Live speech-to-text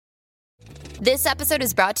This episode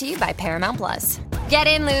is brought to you by Paramount Plus. Get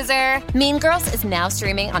in, loser! Mean Girls is now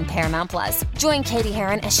streaming on Paramount Plus. Join Katie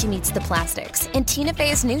Heron as she meets the plastics in Tina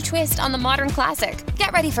Fey's new twist on the modern classic.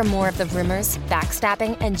 Get ready for more of the rumors,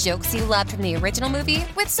 backstabbing, and jokes you loved from the original movie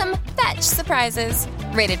with some fetch surprises.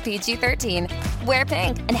 Rated PG-13. Wear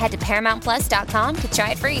pink and head to ParamountPlus.com to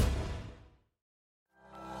try it free.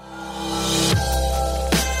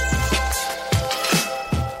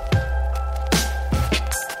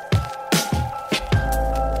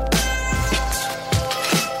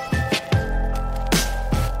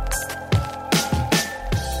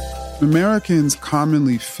 Americans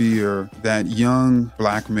commonly fear that young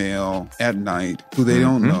black male at night who they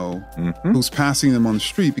don't know, who's passing them on the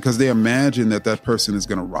street because they imagine that that person is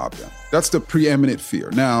going to rob them. That's the preeminent fear.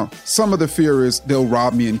 Now, some of the fear is they'll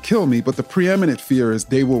rob me and kill me, but the preeminent fear is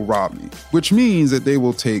they will rob me, which means that they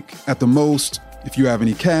will take at the most, if you have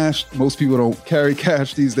any cash, most people don't carry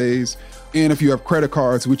cash these days, and if you have credit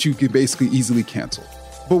cards, which you can basically easily cancel.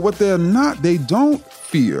 But what they don't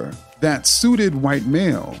fear that suited white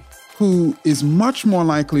male who is much more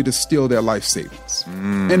likely to steal their life savings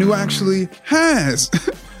and who actually has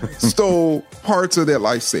stole parts of their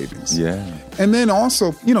life savings. Yeah. And then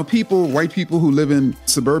also, white people who live in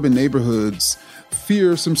suburban neighborhoods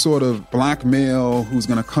fear some sort of black male who's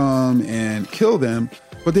going to come and kill them,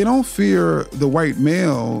 but they don't fear the white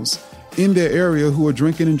males in their area who are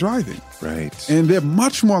drinking and driving. Right. And they're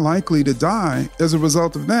much more likely to die as a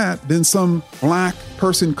result of that than some black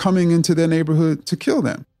person coming into their neighborhood to kill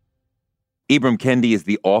them. Ibram Kendi is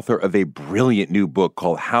the author of a brilliant new book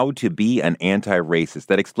called How to Be an Anti-Racist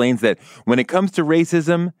that explains that when it comes to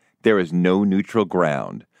racism, there is no neutral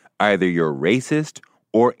ground. Either you're racist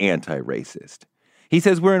or anti-racist. He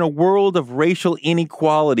says we're in a world of racial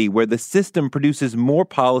inequality where the system produces more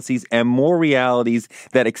policies and more realities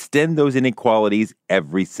that extend those inequalities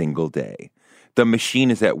every single day. The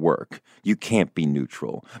machine is at work. You can't be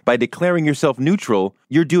neutral. By declaring yourself neutral,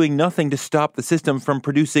 you're doing nothing to stop the system from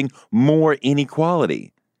producing more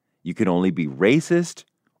inequality. You can only be racist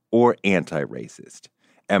or anti-racist.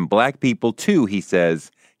 And black people, too, he says,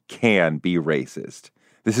 can be racist.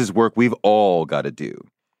 This is work we've all got to do.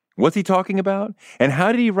 What's he talking about? And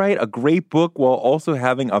how did he write a great book while also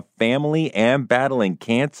having a family and battling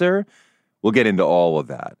cancer? We'll get into all of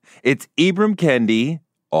that. It's Ibram Kendi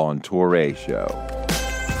on Touré Show.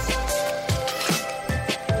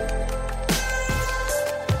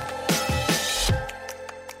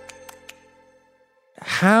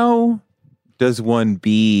 How does one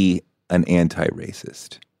be an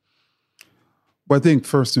anti-racist? Well, I think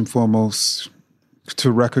first and foremost, to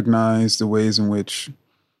recognize the ways in which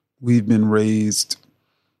we've been raised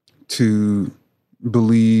to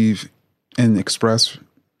believe and express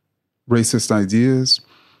racist ideas,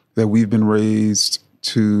 that we've been raised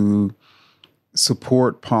to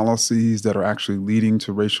support policies that are actually leading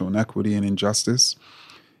to racial inequity and injustice,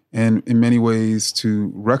 and in many ways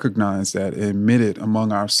to recognize that and admit it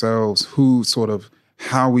among ourselves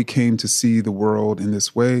how we came to see the world in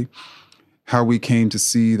this way, how we came to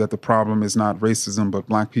see that the problem is not racism but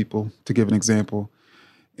black people, to give an example.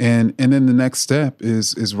 And then the next step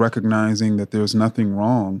is recognizing that there's nothing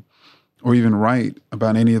wrong or even right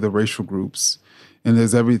about any of the racial groups, and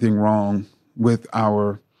there's everything wrong with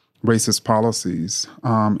our racist policies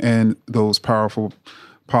and those powerful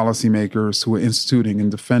policymakers who are instituting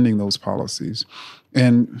and defending those policies.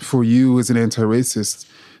 And for you as an anti-racist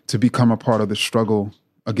to become a part of the struggle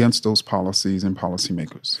against those policies and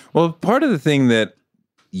policymakers. Well, part of the thing that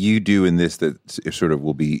you do in this that sort of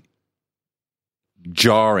will be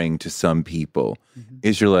jarring to some people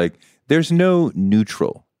is you're like, there's no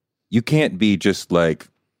neutral. You can't be just like,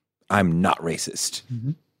 I'm not racist.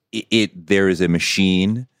 There is a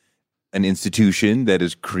machine, an institution that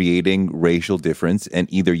is creating racial difference,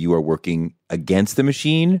 and either you are working against the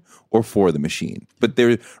machine or for the machine. But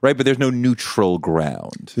there's no neutral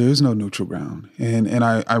ground. There is no neutral ground. And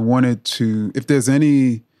I wanted to, if there's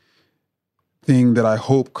anything that I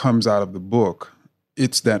hope comes out of the book,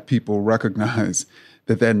 it's that people recognize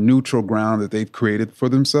that neutral ground that they've created for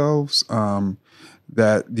themselves,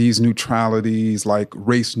 that these neutralities like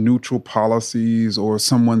race-neutral policies or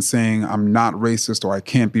someone saying I'm not racist or I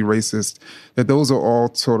can't be racist, that those are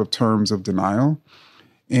all sort of terms of denial.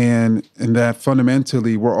 And that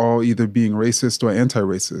fundamentally we're all either being racist or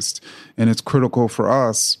anti-racist. And it's critical for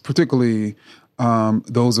us, particularly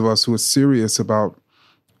those of us who are serious about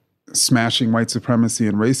smashing white supremacy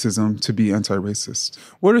and racism, to be anti-racist.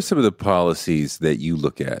 What are some of the policies that you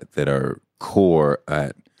look at that are core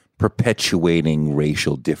at perpetuating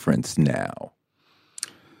racial difference now?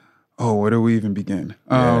 Oh, where do we even begin?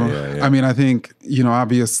 Yeah. I mean, I think,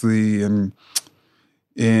 obviously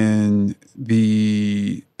in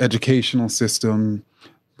the educational system,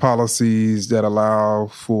 policies that allow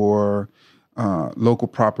for local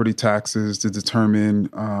property taxes to determine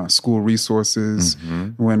school resources,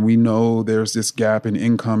 when we know there's this gap in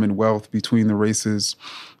income and wealth between the races.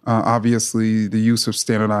 Obviously, the use of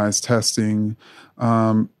standardized testing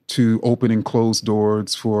to open and close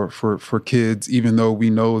doors for kids, even though we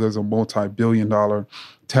know there's a multi-billion-dollar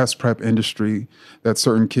test prep industry that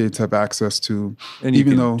certain kids have access to. And you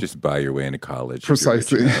can just buy your way into college.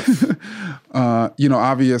 Precisely.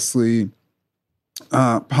 Obviously,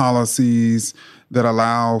 policies that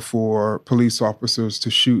allow for police officers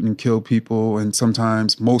to shoot and kill people, and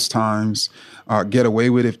most times, get away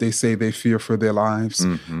with it if they say they fear for their lives,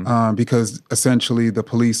 because essentially the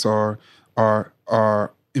police are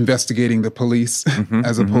investigating the police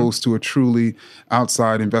as opposed to a truly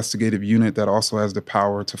outside investigative unit that also has the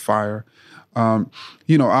power to fire.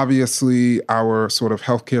 Obviously, our sort of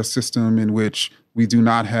healthcare system in which we do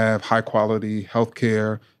not have high quality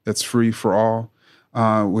healthcare that's free for all,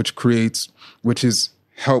 which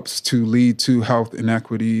helps to lead to health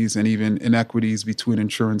inequities and even inequities between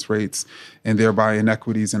insurance rates and thereby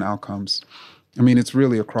inequities in outcomes. I mean, it's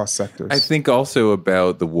really across sectors. I think also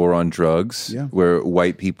about the war on drugs, where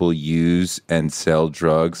white people use and sell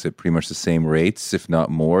drugs at pretty much the same rates, if not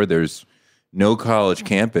more. There's no college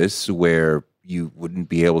campus where you wouldn't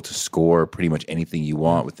be able to score pretty much anything you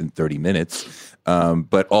want within 30 minutes.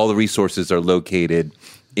 But all the resources are located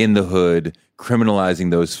in the hood,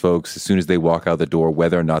 criminalizing those folks as soon as they walk out the door,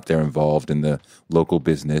 whether or not they're involved in the local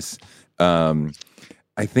business.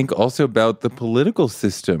 I think also about the political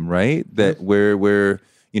system, right? That where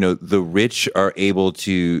the rich are able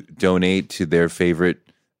to donate to their favorite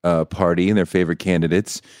party and their favorite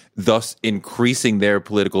candidates, thus increasing their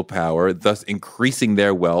political power, thus increasing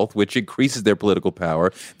their wealth, which increases their political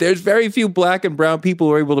power. There's very few black and brown people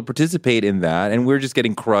who are able to participate in that, and we're just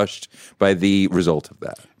getting crushed by the result of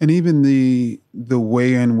that. And even the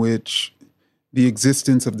way in which the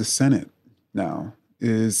existence of the Senate now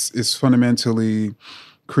is fundamentally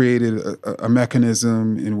created a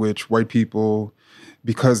mechanism in which white people,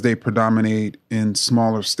 because they predominate in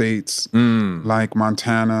smaller states like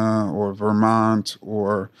Montana or Vermont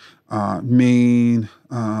or Maine,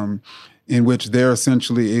 in which they're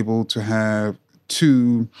essentially able to have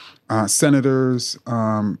two senators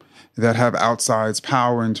that have outsized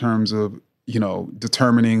power in terms of,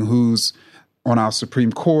 determining who's on our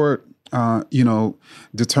Supreme Court,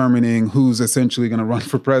 determining who's essentially going to run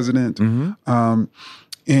for president.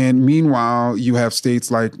 And meanwhile, you have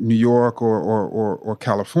states like New York or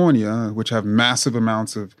California, which have massive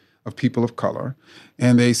amounts of people of color,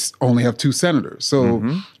 and they only have two senators. So,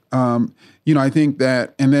 I think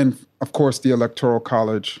that, and then, of course, the Electoral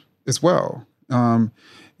College as well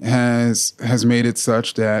has made it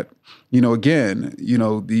such that, again,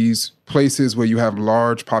 these places where you have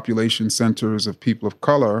large population centers of people of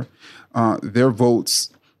color, their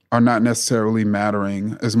votes are not necessarily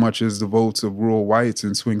mattering as much as the votes of rural whites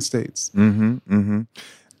in swing states. I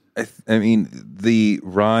mean, the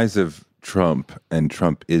rise of Trump and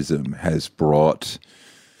Trumpism has brought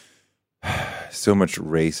so much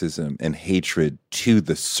racism and hatred to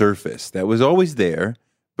the surface that was always there,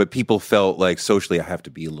 but people felt like socially I have to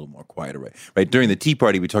be a little more quiet, right? During the Tea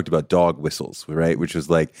Party, we talked about dog whistles, right? Which was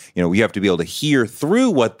like, we have to be able to hear through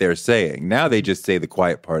what they're saying. Now they just say the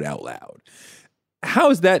quiet part out loud. How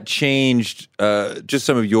has that changed just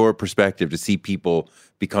some of your perspective to see people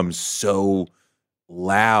become so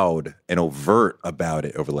loud and overt about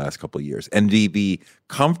it over the last couple of years and to be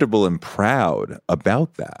comfortable and proud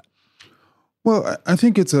about that? Well, I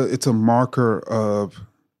think it's a marker of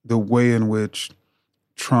the way in which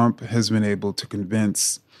Trump has been able to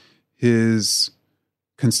convince his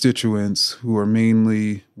constituents, who are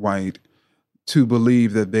mainly white, to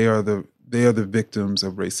believe that they are the victims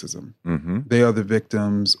of racism. They are the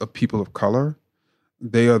victims of people of color.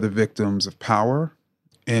 They are the victims of power,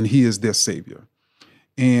 and he is their savior.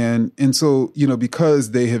 And so,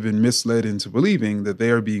 because they have been misled into believing that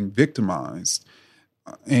they are being victimized,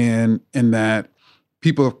 and that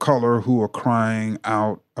people of color who are crying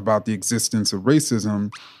out about the existence of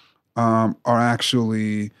racism are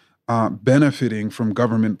actually benefiting from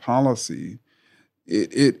government policy,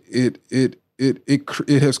 it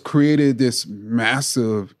has created this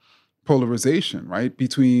massive polarization, right,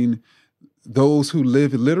 between those who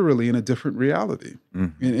live literally in a different reality,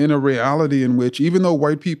 in a reality in which, even though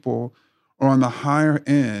white people are on the higher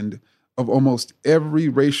end of almost every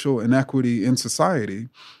racial inequity in society,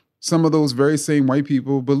 some of those very same white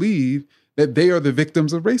people believe that they are the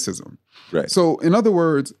victims of racism. Right. So in other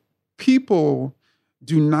words, people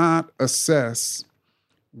do not assess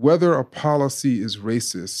whether a policy is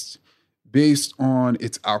racist based on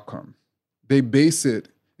its outcome. They base it,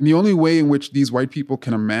 and the only way in which these white people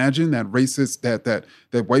can imagine that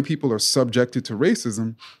that white people are subjected to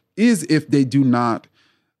racism is if they do not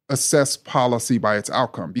assess policy by its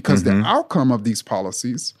outcome, because the outcome of these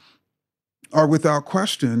policies are without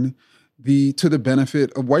question to the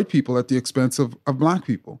benefit of white people at the expense of Black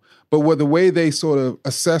people. But the way they sort of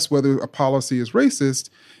assess whether a policy is racist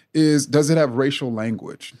is, does it have racial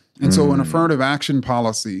language? And so an affirmative action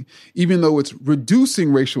policy, even though it's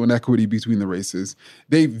reducing racial inequity between the races,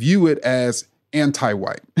 they view it as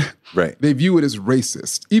anti-white. Right. They view it as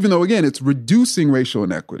racist, even though, again, it's reducing racial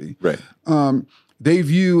inequity. Right. They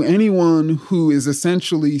view anyone who is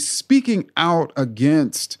essentially speaking out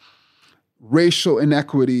against racial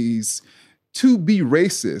inequities to be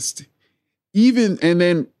racist, even, and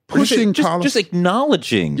then pushing policy. Just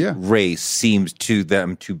acknowledging race seems to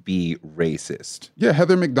them to be racist. Yeah,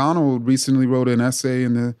 Heather McDonald recently wrote an essay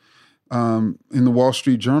in the Wall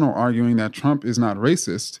Street Journal arguing that Trump is not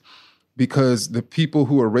racist because the people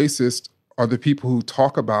who are racist are the people who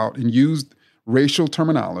talk about and use racial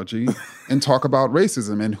terminology and talk about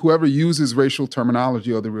racism. And whoever uses racial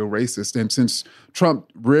terminology are the real racist. And since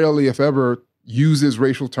Trump rarely, if ever, uses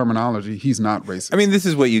racial terminology, he's not racist. I mean, this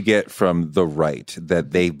is what you get from the right,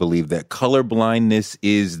 that they believe that colorblindness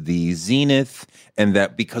is the zenith, and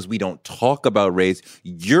that because we don't talk about race,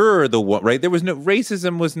 you're the one, right?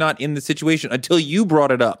 Racism was not in the situation until you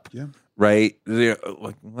brought it up. Yeah. Right? They're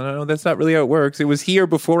like, well, no, that's not really how it works. It was here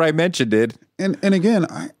before I mentioned it. And again,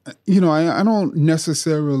 I don't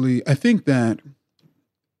necessarily, I think that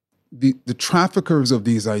the traffickers of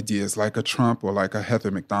these ideas, like a Trump or like a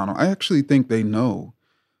Heather McDonald, I actually think they know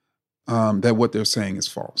that what they're saying is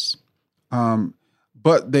false.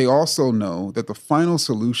 But they also know that the final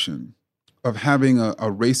solution of having a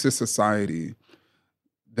racist society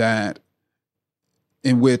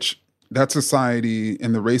in which that society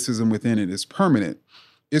and the racism within it is permanent,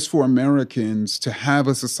 is for Americans to have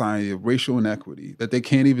a society of racial inequity that they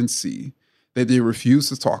can't even see, that they refuse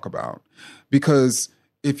to talk about. Because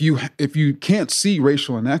if you can't see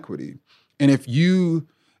racial inequity, and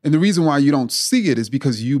the reason why you don't see it is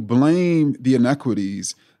because you blame the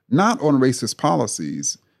inequities not on racist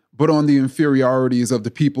policies, but on the inferiorities of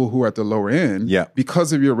the people who are at the lower end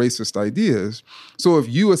because of your racist ideas. So if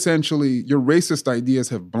your racist ideas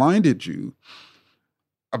have blinded you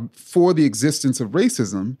for the existence of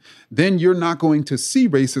racism, then you're not going to see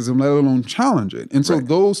racism, let alone challenge it. And so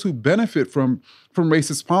those who benefit from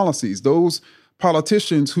racist policies, those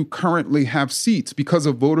politicians who currently have seats because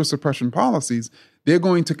of voter suppression policies, they're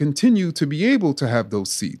going to continue to be able to have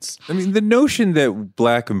those seats. I mean, the notion that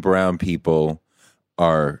Black and brown people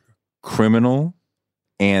are criminal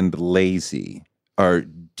and lazy are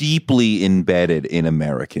deeply embedded in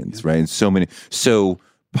Americans, right? And so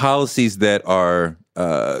policies that are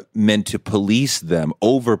meant to police them,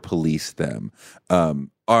 over-police them,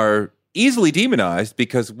 are easily demonized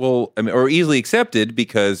because, or easily accepted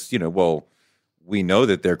because, we know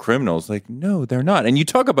that they're criminals. Like, no, they're not. And you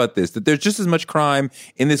talk about this, that there's just as much crime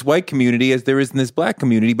in this white community as there is in this Black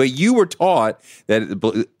community. But you were taught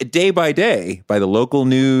that day by day, by the local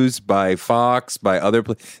news, by Fox, by other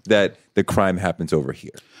that the crime happens over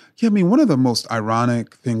here. Yeah, I mean, one of the most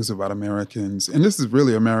ironic things about Americans, and this is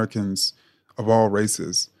really Americans of all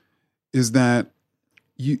races, is that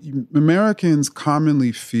Americans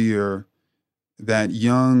commonly fear that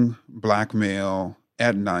young Black male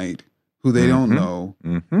at night who they don't know,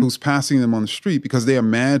 who's passing them on the street because they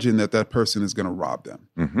imagine that person is going to rob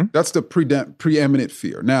them. That's the preeminent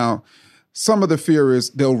fear. Now, some of the fear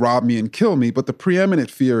is they'll rob me and kill me, but the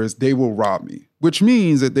preeminent fear is they will rob me, which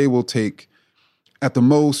means that they will take, at the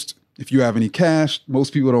most, if you have any cash,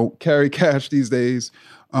 most people don't carry cash these days,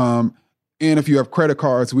 and if you have credit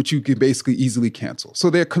cards, which you can basically easily cancel.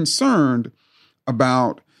 So they're concerned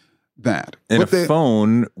about that. And a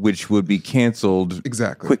phone, which would be canceled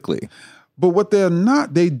quickly. But what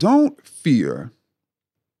they don't fear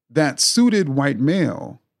that suited white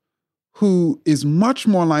male who is much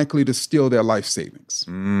more likely to steal their life savings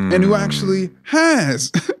and who actually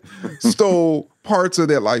has stole parts of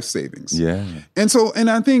their life savings. Yeah. And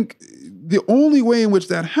I think the only way in which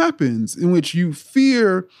that happens, in which you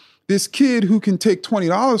fear this kid who can take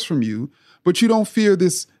 $20 from you, but you don't fear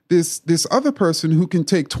this other person who can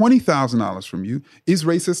take $20,000 from you, is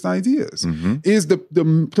racist ideas. Is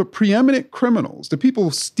the preeminent criminals, the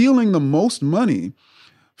people stealing the most money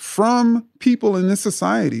from people in this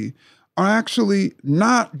society, are actually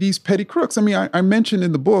not these petty crooks. I mean, I mentioned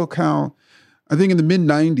in the book how I think in the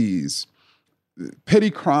mid-90s, petty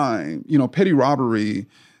crime, petty robbery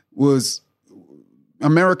was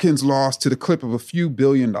Americans lost to the clip of a few $1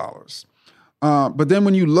 billion. But then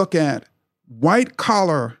when you look at white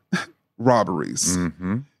collar robberies,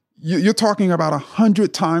 you're talking about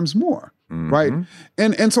 100 times more, right?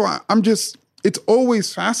 And so it's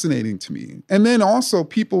always fascinating to me. And then also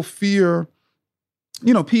people fear,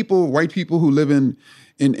 white people who live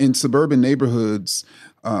in suburban neighborhoods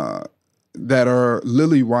that are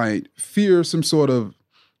lily white fear some sort of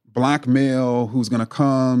black male who's going to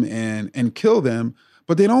come and kill them,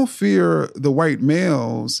 but they don't fear the white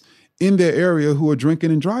males in their area who are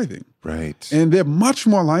drinking and driving. Right. And they're much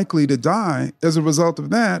more likely to die as a result of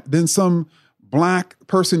that than some black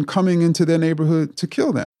person coming into their neighborhood to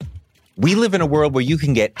kill them. We live in a world where you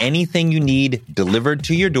can get anything you need delivered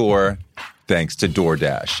to your door thanks to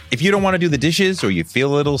DoorDash. If you don't want to do the dishes or you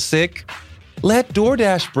feel a little sick, let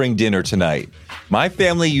DoorDash bring dinner tonight. My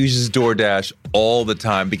family uses DoorDash all the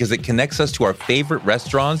time because it connects us to our favorite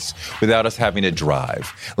restaurants without us having to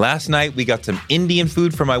drive. Last night, we got some Indian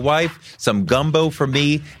food for my wife, some gumbo for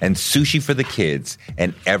me, and sushi for the kids.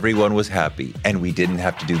 And everyone was happy, and we didn't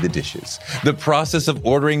have to do the dishes. The process of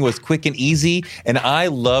ordering was quick and easy, and I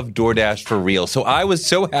love DoorDash for real. So I was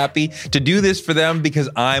so happy to do this for them because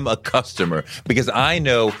I'm a customer, because I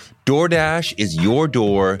know DoorDash is your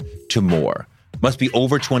door to more. Must be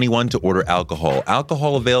over 21 to order alcohol.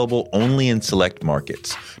 Alcohol available only in select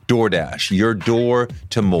markets. DoorDash, your door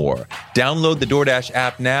to more. Download the DoorDash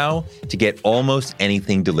app now to get almost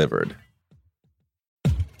anything delivered.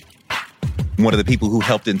 One of the people who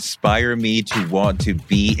helped inspire me to want to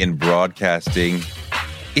be in broadcasting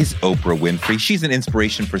is Oprah Winfrey. She's an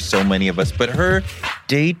inspiration for so many of us, but her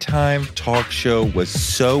daytime talk show was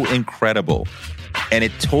so incredible. And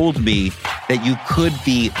it told me that you could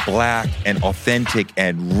be black and authentic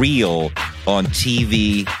and real on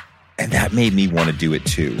TV. And that made me want to do it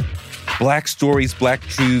too. Black Stories, Black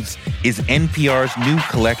Truths is NPR's new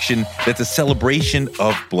collection that's a celebration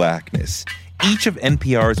of blackness. Each of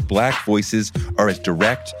NPR's black voices are as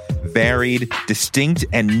direct, varied, distinct,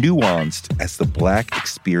 and nuanced as the black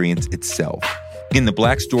experience itself. In the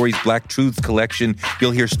Black Stories, Black Truths collection,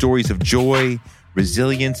 you'll hear stories of joy,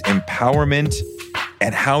 resilience, empowerment,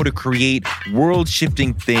 and how to create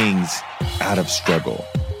world-shifting things out of struggle.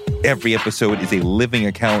 Every episode is a living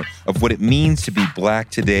account of what it means to be black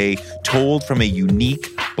today, told from a unique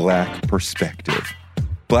black perspective.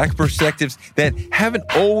 Black perspectives that haven't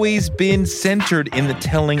always been centered in the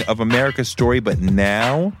telling of America's story, but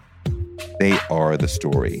now they are the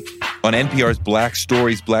story. On NPR's Black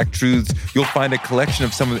Stories, Black Truths, you'll find a collection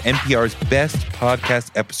of some of NPR's best podcast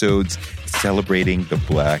episodes celebrating the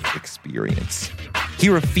Black experience.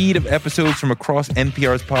 Hear a feed of episodes from across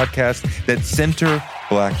NPR's podcasts that center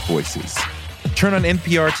Black voices. Turn on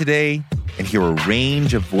NPR today and hear a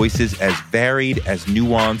range of voices as varied, as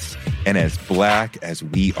nuanced, and as Black as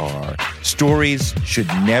we are. Stories should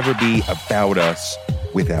never be about us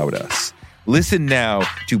without us. Listen now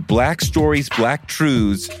to Black Stories, Black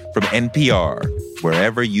Truths from NPR,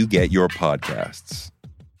 wherever you get your podcasts.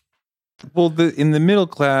 Well, in the middle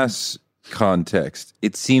class context,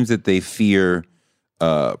 it seems that they fear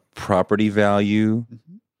property value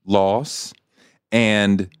loss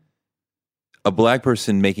and a black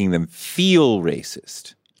person making them feel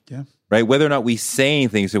racist. Yeah. Right? Whether or not we say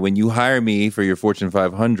anything. So when you hire me for your Fortune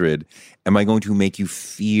 500, am I going to make you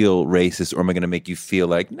feel racist, or am I going to make you feel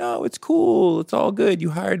like, no, it's cool, it's all good, you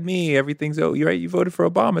hired me, everything's, you're right, you voted for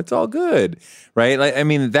Obama, it's all good, right? Like, I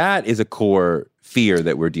mean, that is a core fear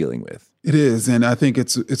that we're dealing with. It is, and I think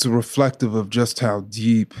it's reflective of just how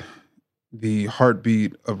deep the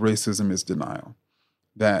heartbeat of racism is denial.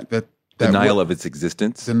 That denial of its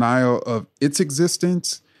existence? Denial of its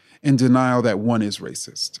existence and denial that one is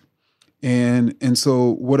racist. And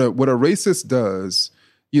so what a racist does,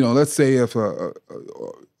 let's say if a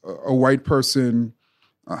white person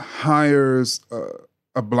hires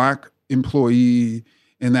a black employee,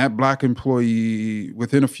 and that black employee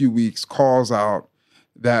within a few weeks calls out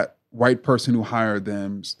that white person who hired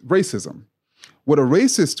them's racism. What a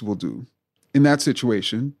racist will do in that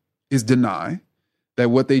situation is deny that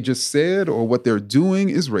what they just said or what they're doing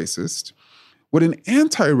is racist. What an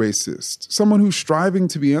anti-racist, someone who's striving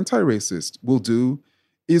to be anti-racist, will do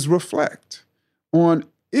is reflect on,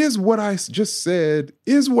 is what I just said,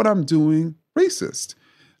 is what I'm doing racist?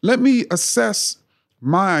 Let me assess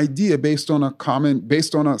my idea based on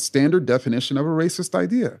a standard definition of a racist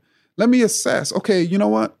idea. Let me assess, okay, you know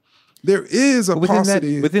what? there is a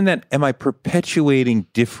paucity. Within that, am I perpetuating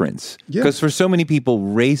difference? Yeah. Because for so many people,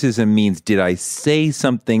 racism means, did I say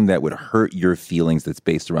something that would hurt your feelings that's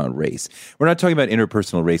based around race? We're not talking about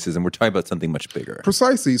interpersonal racism. We're talking about something much bigger.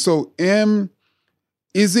 Precisely. So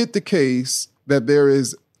is it the case that there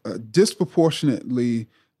is a disproportionately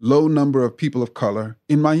low number of people of color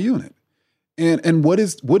in my unit? And what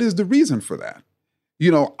is the reason for that?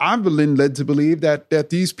 I've been led to believe that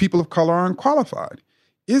these people of color are unqualified.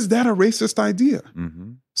 Is that a racist idea?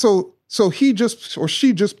 Mm-hmm. So he just or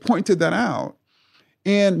she just pointed that out,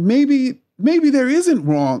 and maybe there isn't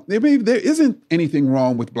wrong. Maybe there isn't anything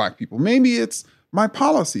wrong with Black people. Maybe it's my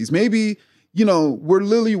policies. Maybe we're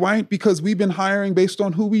lily white because we've been hiring based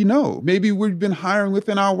on who we know. Maybe we've been hiring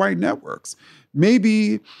within our white networks.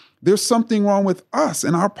 Maybe there's something wrong with us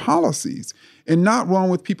and our policies, and not wrong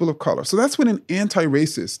with people of color. So that's what an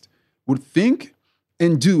anti-racist would think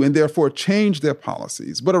and do, and therefore change their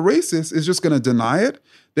policies. But a racist is just going to deny it.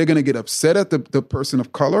 They're going to get upset at the person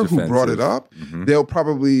of color who brought it up. Mm-hmm. They'll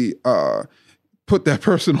probably put that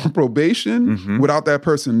person on probation without that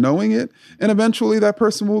person knowing it. And eventually that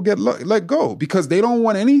person will get let go because they don't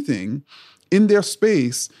want anything in their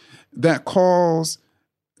space that calls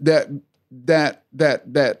that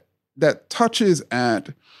touches at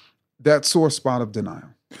that sore spot of denial.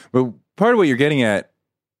 But part of what you're getting at,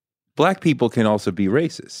 Black people can also be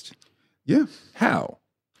racist. Yeah. How?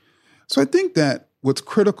 So I think that what's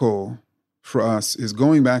critical for us is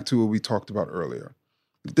going back to what we talked about earlier.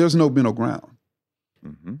 There's no middle ground.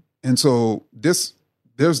 Mm-hmm. And so there's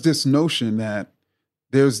this notion that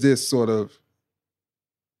there's this sort of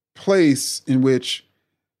place in which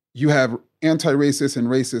you have anti-racists and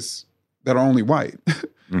racists that are only white.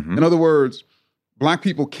 Mm-hmm. In other words, Black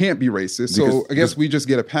people can't be racist, so I guess we just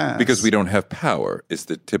get a pass. Because we don't have power, is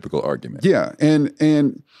the typical argument. Yeah,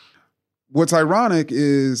 and what's ironic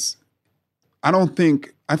is I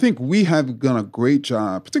think we have done a great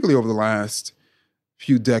job, particularly over the last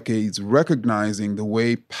few decades, recognizing the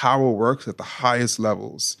way power works at the highest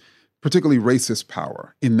levels, particularly racist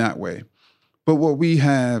power in that way. But what we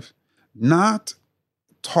have not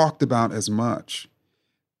talked about as much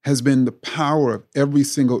has been the power of every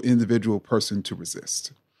single individual person to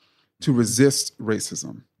resist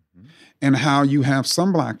racism. Mm-hmm. And how you have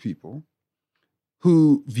some Black people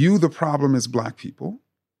who view the problem as Black people.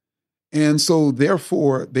 And so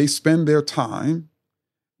therefore they spend their time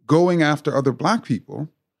going after other Black people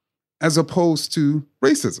as opposed to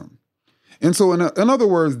racism. And so in other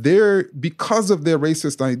words, because of their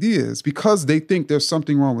racist ideas, because they think there's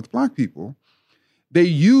something wrong with Black people, they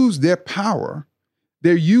use their power,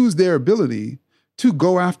 they use their ability to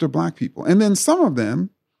go after Black people. And then some of them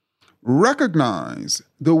recognize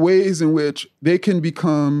the ways in which they can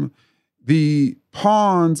become the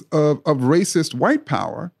pawns of racist white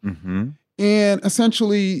power and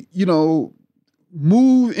essentially,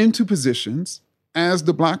 move into positions as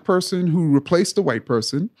the Black person who replaced the white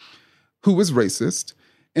person who was racist.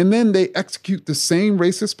 And then they execute the same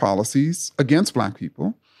racist policies against Black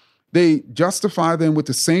people. They justify them with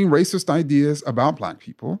the same racist ideas about Black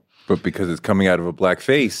people. But because it's coming out of a Black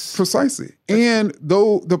face. Precisely. And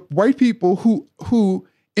though the white people who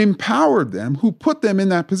empowered them, who put them in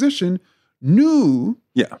that position, knew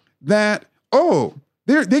that,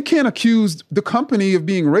 they can't accuse the company of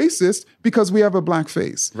being racist because we have a Black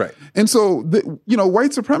face. Right. And so,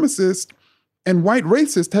 white supremacists and white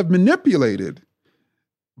racists have manipulated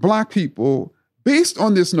Black people based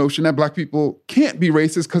on this notion that Black people can't be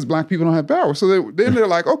racist because Black people don't have power. So then they're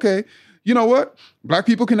like, okay, you know what? Black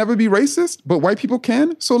people can never be racist, but white people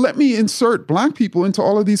can. So let me insert Black people into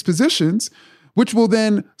all of these positions, which will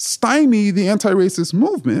then stymie the anti-racist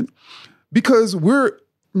movement because we're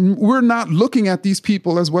not looking at these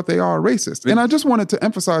people as what they are, racist. And I just wanted to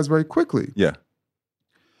emphasize very quickly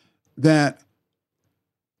that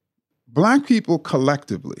Black people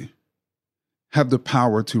collectively have the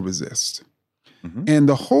power to resist. Mm-hmm. And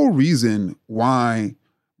the whole reason why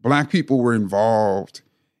Black people were involved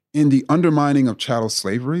in the undermining of chattel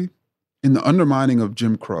slavery, in the undermining of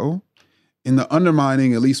Jim Crow, in the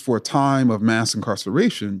undermining, at least for a time, of mass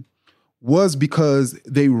incarceration, was because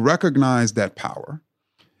they recognized that power.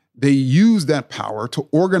 They used that power to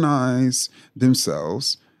organize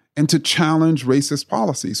themselves and to challenge racist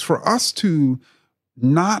policies. For us to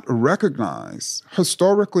not recognize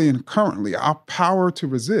historically and currently our power to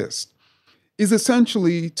resist is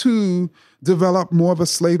essentially to develop more of a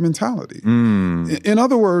slave mentality. In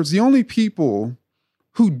other words, the only people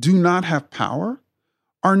who do not have power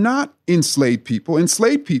are not enslaved people.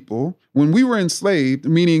 Enslaved people, when we were enslaved,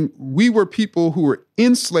 meaning we were people who were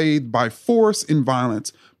enslaved by force and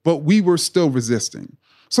violence, but we were still resisting.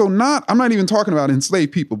 So I'm not even talking about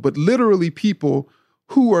enslaved people, but literally people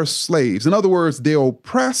who are slaves. In other words, they're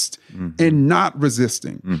oppressed and not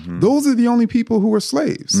resisting. Those are the only people who are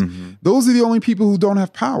slaves. Those are the only people who don't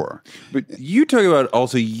have power. But you talk about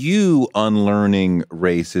also you unlearning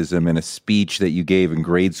racism in a speech that you gave in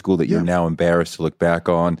grade school that you're now embarrassed to look back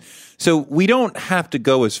on. So we don't have to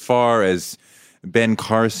go as far as Ben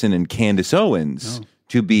Carson and Candace Owens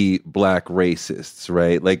to be black racists,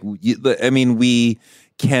 right? Like, we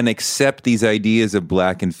can accept these ideas of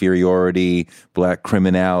black inferiority, black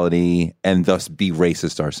criminality, and thus be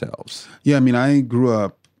racist ourselves. Yeah, I mean, I grew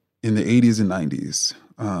up in the 80s and 90s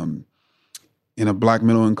in a black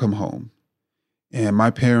middle-income home. And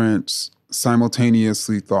my parents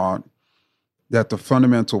simultaneously thought that the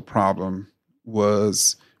fundamental problem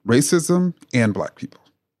was racism and black people.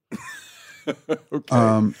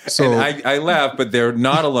 Okay. So and I laugh, but they're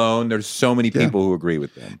not alone. There's so many people who agree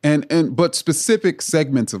with them, but specific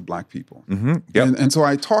segments of black people. Yep. And so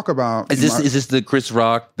I talk about is this the Chris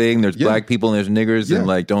Rock thing? There's black people and there's niggers and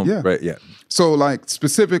right. So like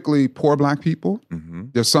specifically poor black people.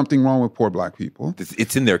 There's something wrong with poor black people.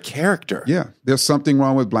 It's in their character. Yeah. There's something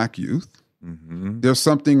wrong with black youth. There's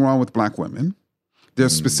something wrong with black women.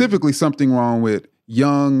 There's specifically something wrong with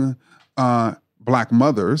young black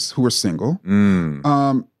mothers who are single.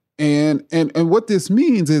 And what this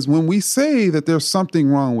means is when we say that there's something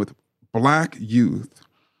wrong with black youth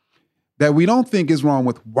that we don't think is wrong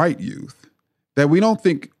with white youth, that we don't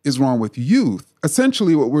think is wrong with youth,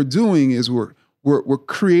 essentially what we're doing is we're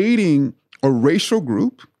creating a racial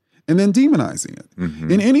group and then demonizing it.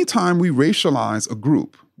 And any time we racialize a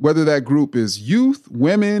group, whether that group is youth,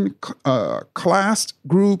 women, class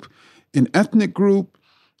group, an ethnic group,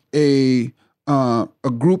 a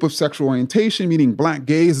group of sexual orientation, meaning black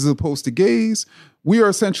gays as opposed to gays, we are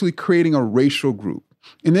essentially creating a racial group.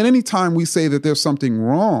 And then anytime we say that there's something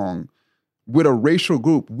wrong with a racial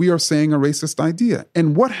group, we are saying a racist idea.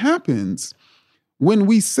 And what happens when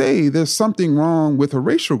we say there's something wrong with a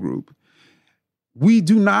racial group? We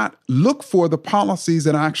do not look for the policies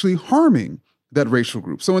that are actually harming that racial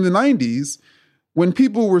group. So in the 90s, when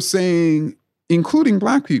people were saying, including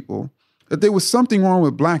black people, that there was something wrong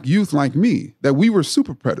with black youth like me, that we were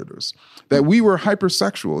super predators, that we were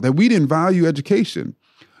hypersexual, that we didn't value education.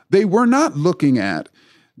 They were not looking at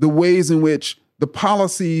the ways in which the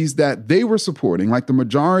policies that they were supporting, like the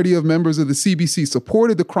majority of members of the CBC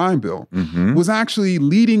supported the crime bill, was actually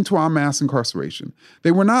leading to our mass incarceration.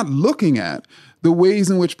 They were not looking at the ways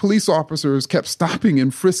in which police officers kept stopping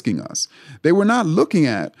and frisking us. They were not looking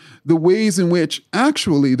at the ways in which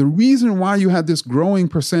actually the reason why you had this growing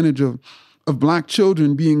percentage of black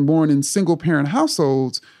children being born in single-parent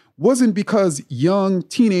households wasn't because young,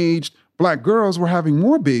 teenage black girls were having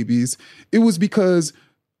more babies. It was because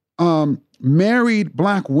married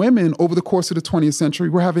black women over the course of the 20th century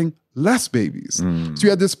were having less babies. So you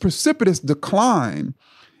had this precipitous decline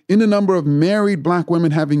in the number of married black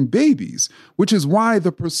women having babies, which is why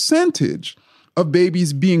the percentage of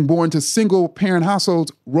babies being born to single-parent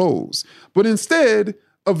households rose. But instead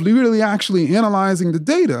of really actually analyzing the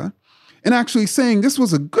data and actually saying this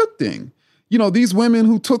was a good thing, you know, these women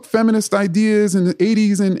who took feminist ideas in the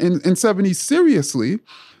 80s and 70s seriously,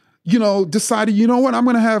 you know, decided, you know what, I'm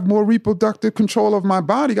going to have more reproductive control of my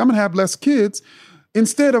body. I'm going to have less kids.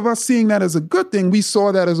 Instead of us seeing that as a good thing, we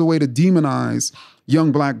saw that as a way to demonize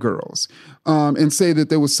young black girls and say that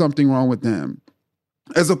there was something wrong with them,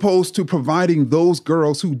 as opposed to providing those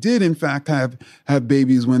girls who did, in fact, have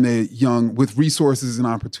babies when they're young with resources and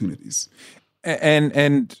opportunities.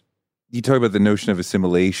 And you talk about the notion of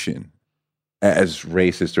assimilation as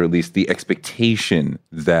racist, or at least the expectation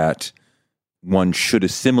that one should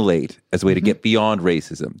assimilate as a way to get beyond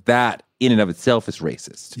racism. That in and of itself is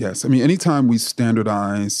racist. Yes. I mean, anytime we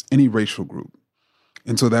standardize any racial group,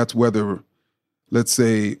 and so that's whether, let's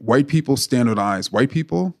say, white people standardize white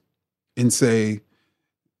people and say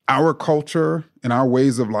our culture and our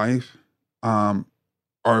ways of life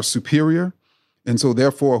are superior. And so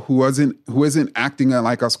therefore, who isn't acting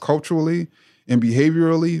like us culturally and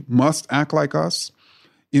behaviorally must act like us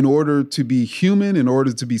in order to be human, in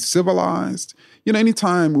order to be civilized. You know,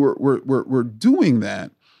 anytime we're doing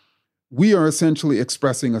that, we are essentially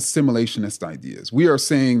expressing assimilationist ideas. We are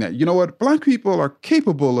saying that, you know what, black people are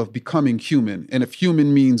capable of becoming human, and if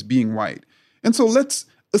human means being white. And so let's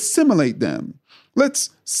assimilate them. Let's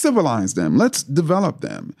civilize them. Let's develop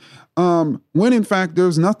them. When in fact,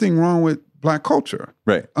 there's nothing wrong with black culture.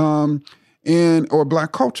 Right. Or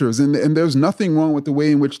black cultures. And there's nothing wrong with the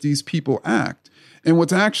way in which these people act. And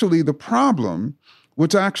what's actually the problem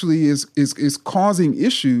which actually is causing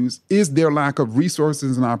issues, is their lack of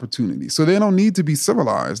resources and opportunities. So they don't need to be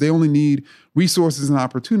civilized. They only need resources and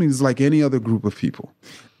opportunities like any other group of people.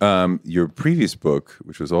 Your previous book,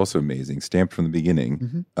 which was also amazing, Stamped from the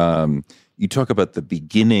Beginning, you talk about the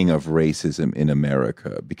beginning of racism in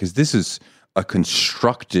America, because this is a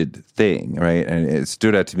constructed thing, right? And it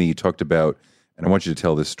stood out to me. You talked about, and I want you to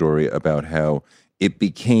tell this story about how it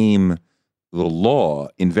became the law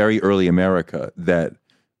in very early America that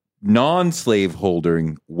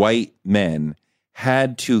non-slaveholding white men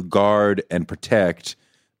had to guard and protect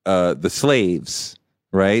the slaves,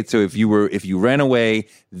 right? So if you ran away,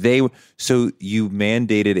 so you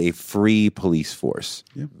mandated a free police force.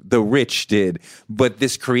 Yeah. The rich did, but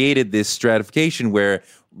this created this stratification where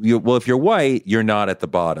if you're white, you're not at the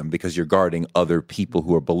bottom because you're guarding other people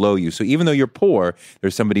who are below you. So even though you're poor,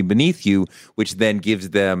 there's somebody beneath you, which then gives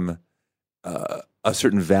them a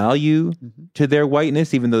certain value to their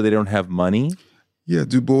whiteness, even though they don't have money. Yeah,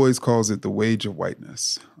 Du Bois calls it the wage of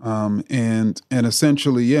whiteness, and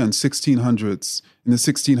essentially, in the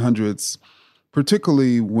 1600s,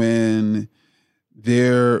 particularly when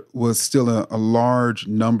there was still a large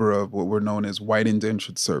number of what were known as white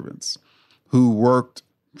indentured servants who worked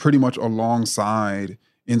pretty much alongside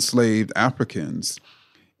enslaved Africans,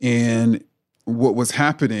 and what was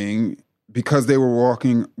happening, because they were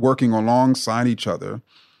working alongside each other,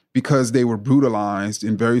 because they were brutalized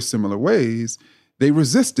in very similar ways, they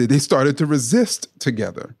resisted. They started to resist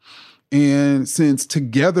together. And since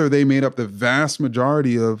together they made up the vast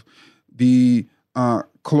majority of the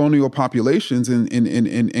colonial populations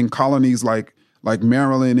in colonies like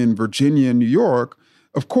Maryland and Virginia and New York,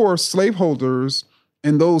 of course, slaveholders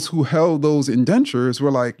and those who held those indentures were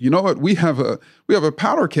like, you know what, we have a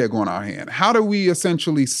powder keg on our hand. How do we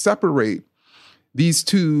essentially separate these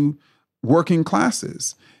two working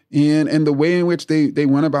classes? And the way in which they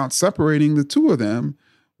went about separating the two of them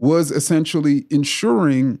was essentially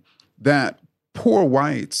ensuring that poor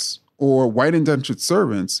whites or white indentured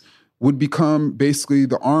servants would become basically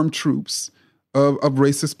the armed troops of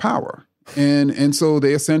racist power. And so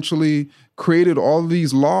they essentially created all of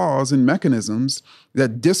these laws and mechanisms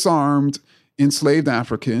that disarmed enslaved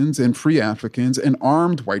Africans and free Africans and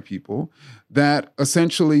armed white people, that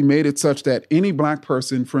essentially made it such that any black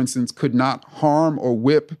person, for instance, could not harm or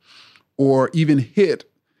whip or even hit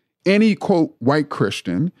any, quote, white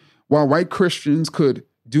Christian, while white Christians could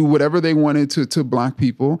do whatever they wanted to black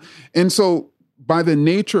people. And so by the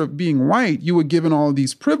nature of being white, you were given all of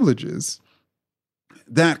these privileges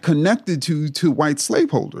that connected to white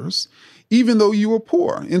slaveholders, even though you were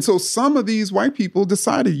poor. And so some of these white people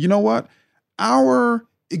decided, you know what, our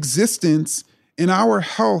existence and our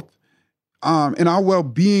health and our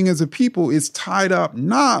well-being as a people is tied up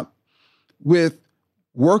not with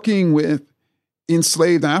working with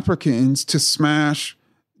enslaved Africans to smash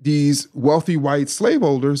these wealthy white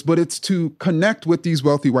slaveholders, but it's to connect with these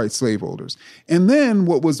wealthy white slaveholders. And then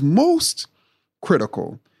what was most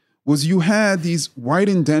critical was you had these white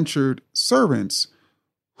indentured servants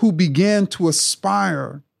who began to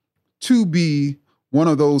aspire to be one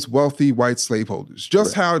of those wealthy white slaveholders.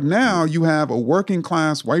 Just how now you have a working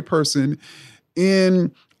class white person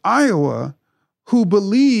in Iowa who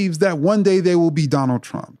believes that one day they will be Donald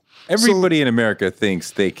Trump. Everybody in America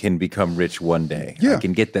thinks they can become rich one day. Yeah. I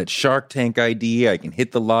can get that Shark Tank idea. I can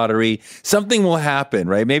hit the lottery. Something will happen,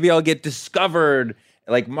 right? Maybe I'll get discovered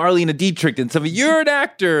like Marlene Dietrich and you're an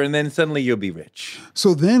actor, and then suddenly you'll be rich.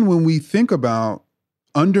 So then when we think about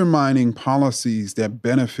undermining policies that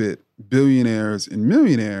benefit billionaires and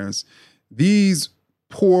millionaires, these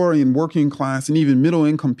poor and working class and even middle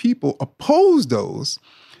income people oppose those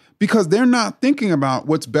because they're not thinking about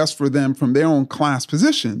what's best for them from their own class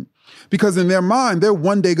position. Because in their mind, they're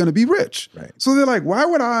one day going to be rich. Right. So they're like, why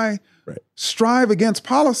would I strive against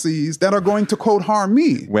policies that are going to, quote, harm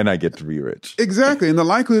me? When I get to be rich. Exactly. And the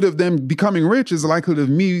likelihood of them becoming rich is the likelihood of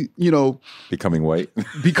me, becoming white.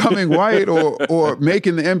 Becoming white or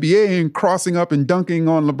making the NBA and crossing up and dunking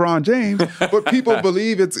on LeBron James. But people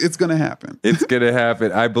believe it's going to happen. It's going to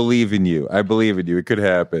happen. I believe in you. It could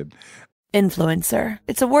happen. Influencer.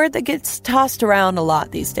 It's a word that gets tossed around a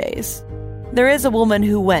lot these days. There is a woman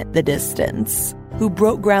who went the distance, who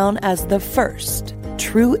broke ground as the first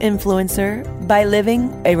true influencer by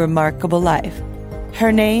living a remarkable life.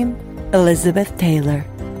 Her name, Elizabeth Taylor.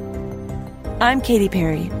 I'm Katy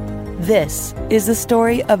Perry. This is the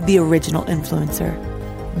story of the original influencer.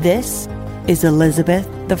 This is Elizabeth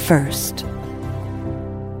the First.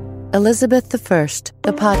 Elizabeth the First,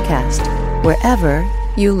 the podcast, wherever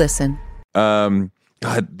you listen.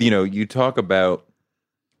 God, you talk about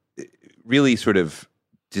really sort of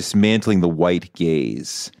dismantling the white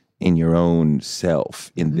gaze in your own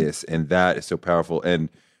self in this. And that is so powerful. And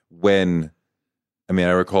I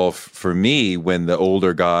recall for me, when the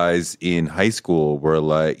older guys in high school were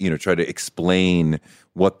like, try to explain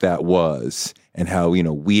what that was and how,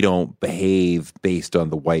 we don't behave based on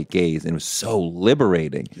the white gaze. And it was so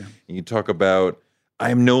liberating. Yeah. And you talk about,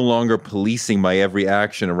 I'm no longer policing my every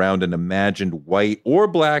action around an imagined white or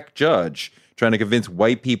black judge, trying to convince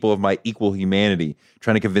white people of my equal humanity,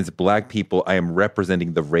 trying to convince black people I am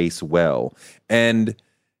representing the race well. And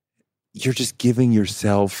you're just giving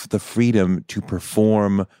yourself the freedom to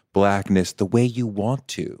perform blackness the way you want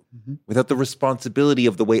to, without the responsibility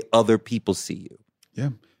of the way other people see you. Yeah.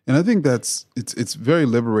 And I think it's very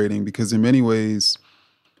liberating, because in many ways,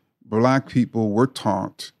 black people were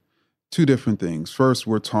taught two different things. First,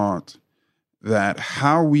 we're taught that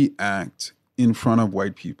how we act in front of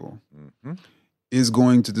white people is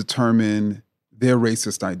going to determine their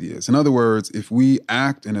racist ideas. In other words, if we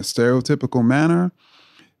act in a stereotypical manner,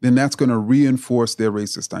 then that's going to reinforce their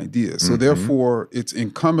racist ideas. So therefore, it's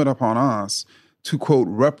incumbent upon us to, quote,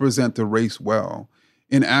 represent the race well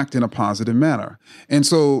and act in a positive manner. And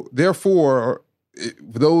so therefore,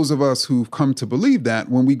 those of us who've come to believe that,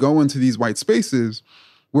 when we go into these white spaces,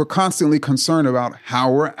 we're constantly concerned about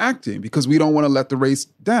how we're acting, because we don't want to let the race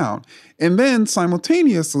down. And then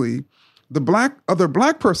simultaneously, the other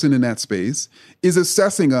black person in that space is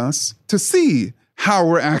assessing us to see how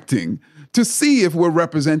we're acting, to see if we're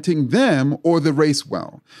representing them or the race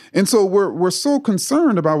well. And so we're so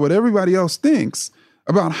concerned about what everybody else thinks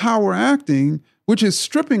about how we're acting, which is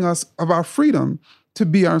stripping us of our freedom to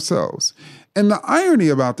be ourselves. And the irony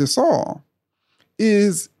about this all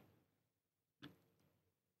is,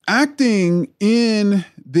 acting in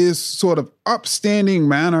this sort of upstanding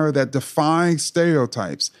manner that defies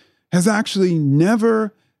stereotypes has actually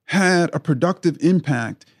never had a productive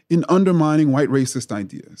impact in undermining white racist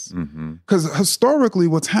ideas. Because historically,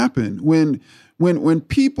 what's happened when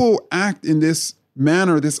people act in this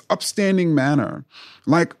manner, this upstanding manner,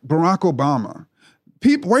 like Barack Obama,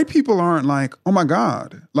 white people aren't like, oh my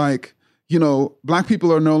God, like, black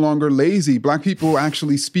people are no longer lazy. Black people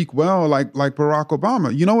actually speak well, like Barack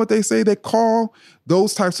Obama. You know what they say? They call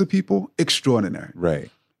those types of people extraordinary. Right.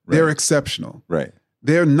 They're exceptional. Right.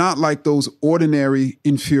 They're not like those ordinary,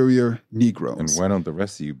 inferior Negroes. And why don't the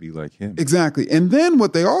rest of you be like him? Exactly. And then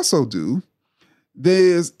what they also do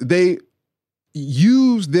is they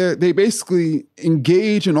basically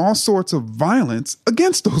engage in all sorts of violence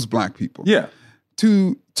against those black people. Yeah.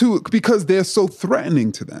 Because they're so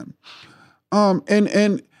threatening to them. And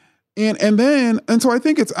so I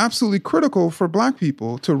think it's absolutely critical for black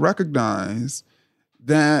people to recognize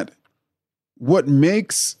that what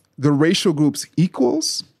makes the racial groups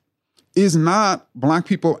equals is not black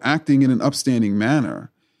people acting in an upstanding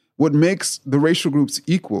manner. What makes the racial groups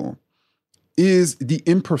equal is the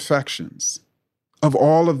imperfections of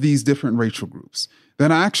all of these different racial groups.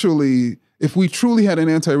 That actually, if we truly had an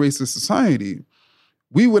anti-racist society,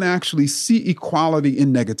 we would actually see equality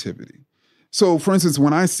in negativity. So, for instance,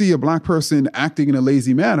 when I see a black person acting in a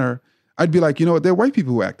lazy manner, I'd be like, there are white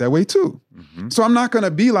people who act that way too. So I'm not going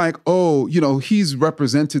to be like, oh, he's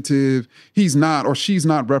representative, he's not, or she's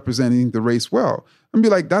not representing the race well. I'm going to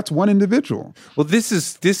be like, that's one individual. Well,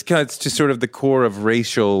 this cuts to sort of the core of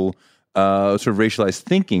racialized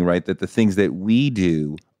thinking, right? That the things that we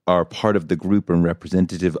do are part of the group and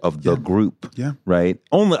representative of the group, right?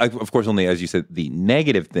 Only, of course, only, as you said, the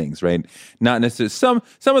negative things, right? Not necessarily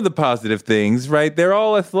some of the positive things, right? They're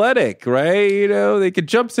all athletic, right? They could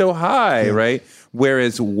jump so high, right?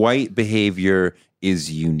 Whereas white behavior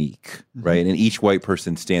is unique, right? And each white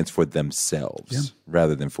person stands for themselves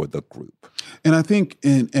rather than for the group. And I think,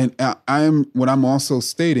 what I'm also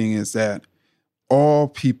stating is that all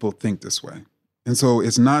people think this way, and so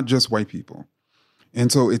it's not just white people. And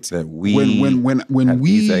so it's that we when have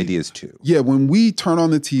we these ideas too. Yeah, when we turn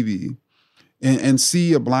on the TV and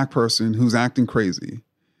see a black person who's acting crazy,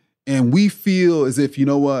 and we feel as if,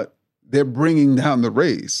 they're bringing down the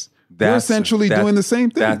race. They're essentially doing the same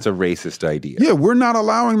thing. That's a racist idea. Yeah, we're not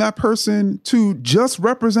allowing that person to just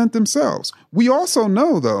represent themselves. We also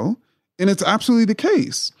know, though, and it's absolutely the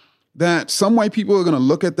case, that some white people are going to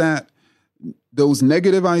look at those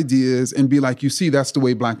negative ideas and be like, you see, that's the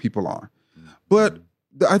way black people are. But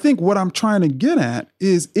I think what I'm trying to get at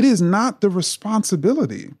is it is not the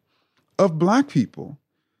responsibility of black people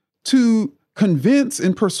to convince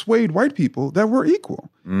and persuade white people that we're equal.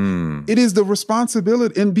 It is the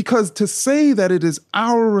responsibility. And because to say that it is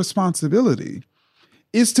our responsibility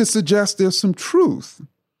is to suggest there's some truth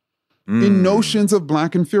in notions of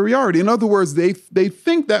Black inferiority. In other words, they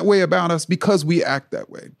think that way about us because we act that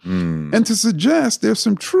way. And to suggest there's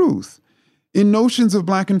some truth in notions of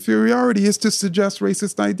Black inferiority is to suggest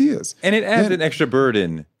racist ideas. And it adds an extra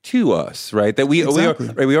burden to us, right? That we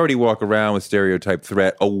already walk around with stereotype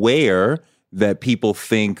threat, aware that people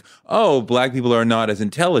think, oh, Black people are not as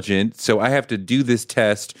intelligent, so I have to do this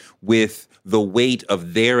test with the weight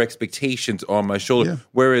of their expectations on my shoulder. Yeah.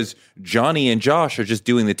 Whereas Johnny and Josh are just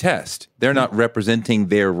doing the test. They're not representing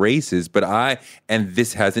their races, and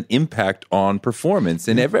this has an impact on performance.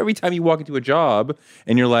 And every time you walk into a job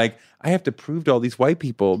and you're like, I have to prove to all these white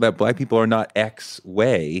people that Black people are not X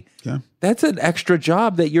way. Yeah. That's an extra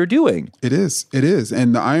job that you're doing. It is.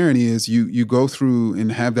 And the irony is you go through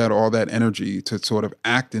and have all that energy to sort of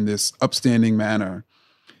act in this upstanding manner.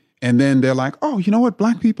 And then they're like, oh, you know what?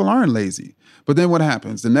 Black people aren't lazy. But then what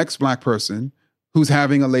happens? The next Black person who's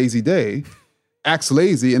having a lazy day acts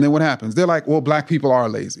lazy. And then what happens? They're like, well, Black people are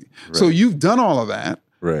lazy. Right. So you've done all of that.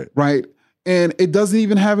 Right. And it doesn't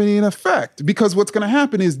even have any effect, because what's going to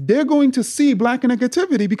happen is they're going to see Black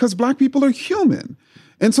negativity because Black people are human.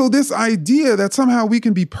 And so this idea that somehow we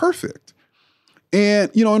can be perfect and,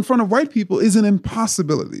 in front of white people is an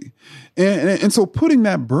impossibility. And so putting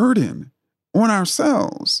that burden on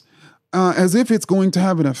ourselves as if it's going to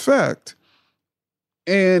have an effect,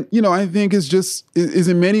 and, I think is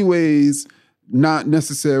in many ways not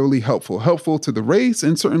necessarily helpful to the race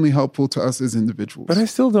and certainly helpful to us as individuals. But I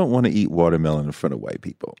still don't want to eat watermelon in front of white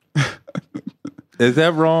people. Is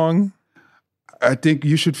that wrong? I think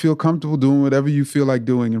you should feel comfortable doing whatever you feel like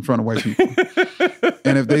doing in front of white people.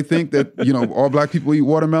 And if they think that, all Black people eat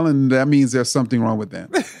watermelon, that means there's something wrong with them.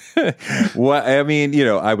 Well, I mean,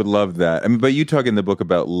 I would love that. But you talk in the book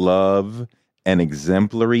about love and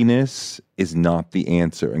exemplariness is not the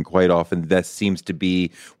answer. And quite often that seems to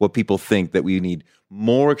be what people think, that we need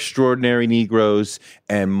more extraordinary Negroes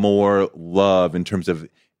and more love in terms of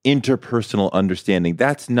interpersonal understanding.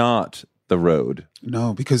 That's not the road.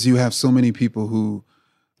 No, because you have so many people who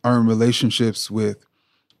are in relationships with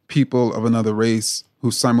people of another race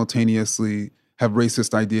who simultaneously have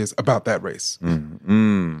racist ideas about that race.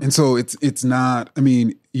 And so it's not,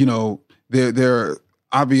 they're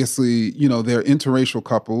obviously, they're interracial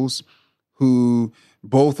couples who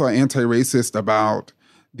both are anti-racist about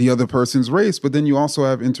the other person's race, but then you also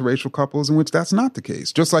have interracial couples in which that's not the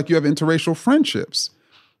case. Just like you have interracial friendships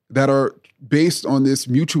that are based on this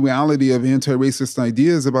mutuality of anti-racist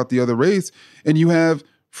ideas about the other race, and you have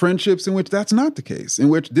friendships in which that's not the case, in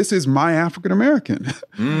which this is my African American,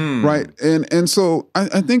 right? And so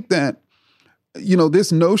I think that,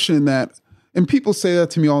 this notion that, and people say that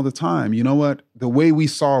to me all the time, you know what? The way we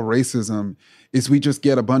solve racism is we just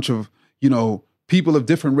get a bunch of, people of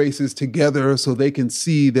different races together so they can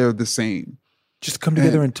see they're the same. Just come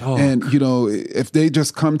together and talk. And, if they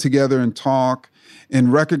just come together and talk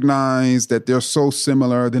and recognize that they're so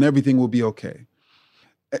similar, then everything will be okay.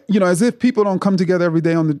 As if people don't come together every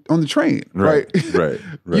day on the train, right? Right.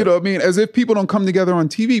 As if people don't come together on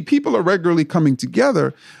TV. People are regularly coming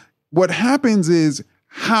together. What happens is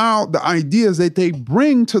how the ideas that they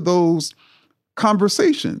bring to those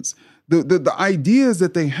conversations, the ideas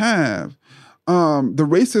that they have, the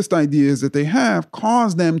racist ideas that they have,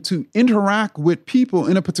 cause them to interact with people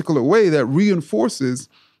in a particular way that reinforces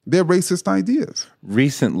their racist ideas.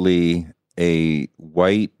 Recently, a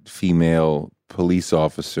white female police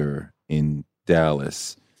officer in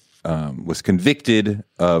Dallas was convicted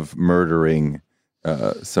of murdering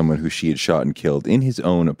someone who she had shot and killed in his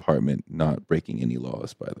own apartment, not breaking any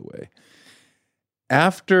laws, by the way.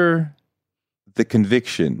 After the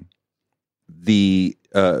conviction, the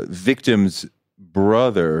victim's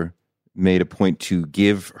brother made a point to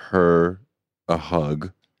give her a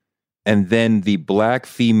hug, and then the Black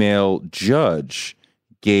female judge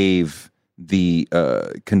gave the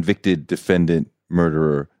convicted defendant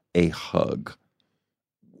murderer a hug.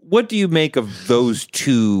 What do you make of those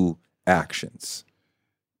two actions?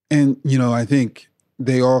 And, I think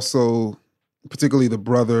they also, particularly the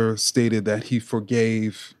brother, stated that he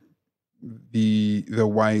forgave the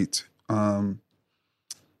white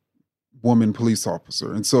woman police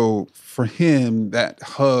officer. And so for him, that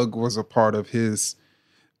hug was a part of his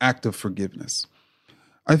act of forgiveness.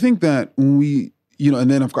 I think that when we,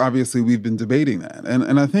 and then obviously we've been debating that.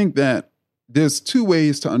 And I think that there's two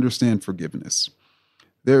ways to understand forgiveness.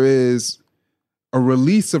 There is a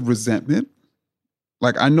release of resentment.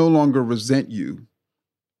 Like, I no longer resent you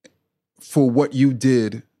for what you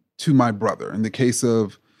did to my brother, in the case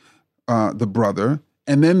of the brother.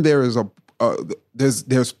 And then there is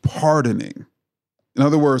there's pardoning. In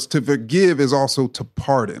other words, to forgive is also to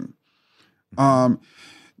pardon.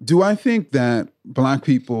 Do I think that Black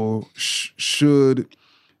people should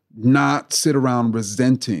not sit around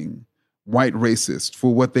resenting white racists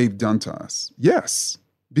for what they've done to us? Yes.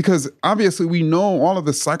 Because obviously we know all of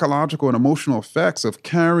the psychological and emotional effects of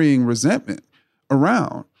carrying resentment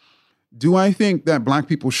around. Do I think that Black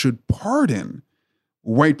people should pardon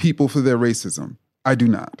white people for their racism? I do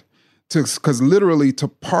not. Because literally to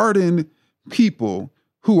pardon people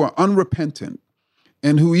who are unrepentant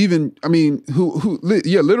and who even,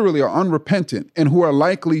 literally are unrepentant and who are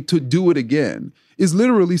likely to do it again is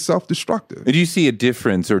literally self-destructive. Do you see a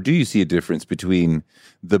difference between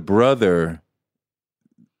the brother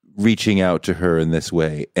reaching out to her in this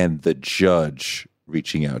way and the judge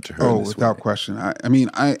reaching out to her in this way? Without question.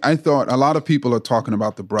 I thought a lot of people are talking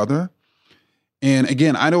about the brother. And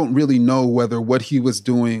again, I don't really know whether what he was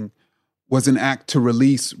doing was an act to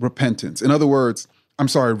release repentance. In other words,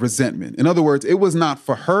 resentment. In other words, it was not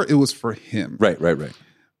for her, it was for him. Right.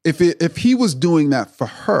 If he was doing that for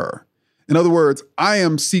her, in other words, I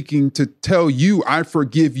am seeking to tell you I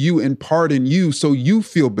forgive you and pardon you so you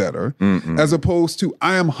feel better, as opposed to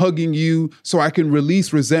I am hugging you so I can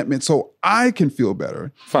release resentment so I can feel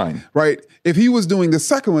better. Fine. Right? If he was doing the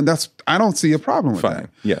second one, I don't see a problem with that. Fine.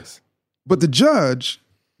 Yes. But the judge,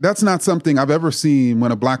 that's not something I've ever seen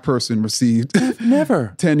when a Black person received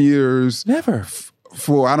never 10 years. Never.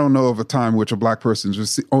 For I don't know of a time which a Black person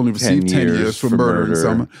only received 10 years for murdering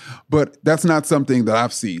someone. But that's not something that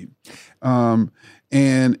I've seen.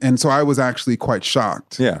 And so I was actually quite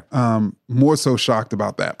shocked. Yeah. More so shocked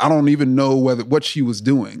about that. I don't even know what she was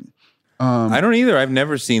doing. I don't either. I've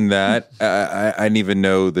never seen that. I didn't even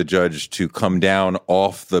know the judge to come down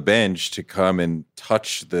off the bench to come and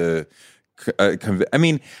touch the.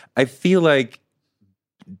 I feel like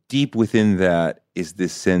deep within that is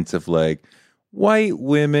this sense of like white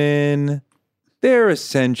women, they're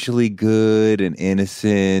essentially good and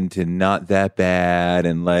innocent and not that bad.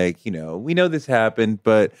 And like, we know this happened,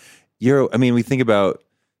 but we think about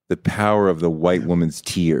the power of the white woman's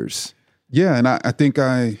tears. Yeah. And I think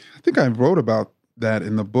I wrote about that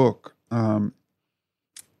in the book.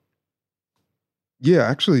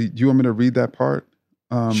 Actually, do you want me to read that part?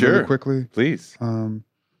 Sure. Really quickly? Please.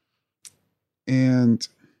 And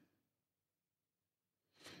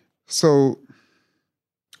so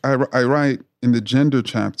I write in the gender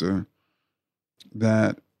chapter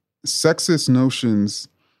that sexist notions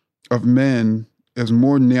of men as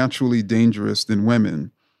more naturally dangerous than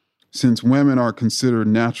women, since women are considered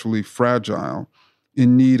naturally fragile,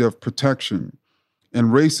 in need of protection, and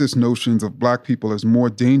racist notions of Black people as more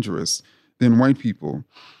dangerous than white people,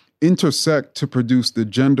 intersect to produce the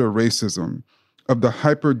gender racism of the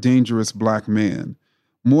hyper-dangerous Black man,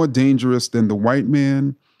 more dangerous than the white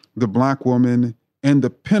man, the Black woman, and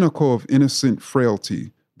the pinnacle of innocent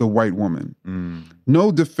frailty, the white woman.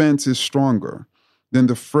 No defense is stronger than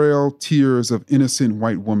the frail tears of innocent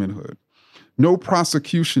white womanhood. No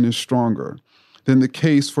prosecution is stronger than the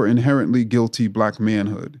case for inherently guilty Black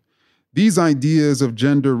manhood. These ideas of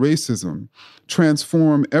gender racism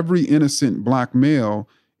transform every innocent Black male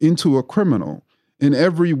into a criminal, and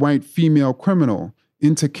every white female criminal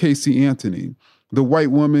into Casey Anthony, the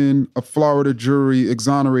white woman a Florida jury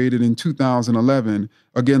exonerated in 2011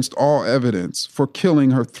 against all evidence for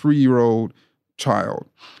killing her 3-year-old child.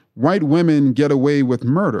 White women get away with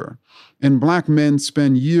murder, and Black men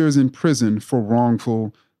spend years in prison for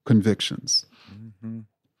wrongful convictions.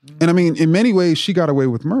 And in many ways, she got away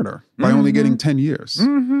with murder by only getting 10 years.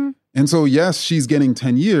 And so, yes, she's getting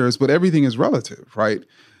 10 years, but everything is relative, right?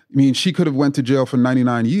 She could have went to jail for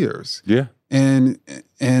 99 years. Yeah. And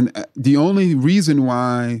the only reason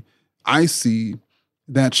why I see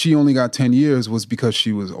that she only got 10 years was because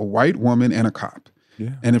she was a white woman and a cop.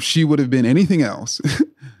 Yeah. And if she would have been anything else,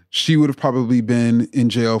 she would have probably been in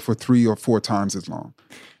jail for 3 or 4 times as long.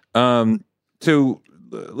 So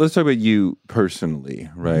let's talk about you personally,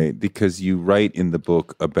 right? Because you write in the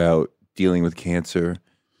book about dealing with cancer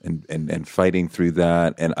and fighting through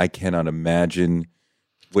that. And I cannot imagine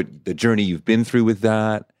what the journey you've been through with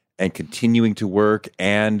that and continuing to work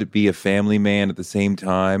and be a family man at the same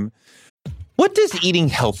time. What does eating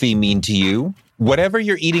healthy mean to you? Whatever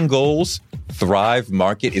your eating goals, Thrive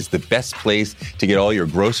Market is the best place to get all your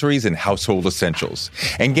groceries and household essentials.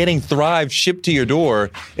 And getting Thrive shipped to your door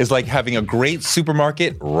is like having a great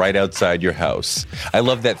supermarket right outside your house. I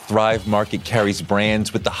love that Thrive Market carries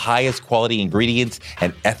brands with the highest quality ingredients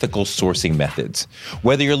and ethical sourcing methods.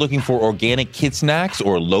 Whether you're looking for organic kid snacks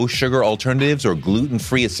or low sugar alternatives or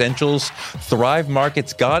gluten-free essentials, Thrive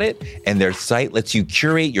Market's got it, and their site lets you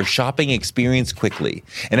curate your shopping experience quickly.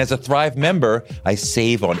 And as a Thrive member, I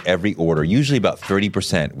save on every order, usually about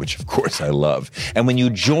 30%, which of course I love. And when you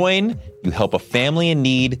join, you help a family in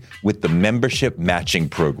need with the membership matching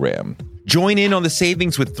program. Join in on the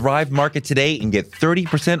savings with Thrive Market today and get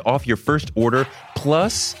 30% off your first order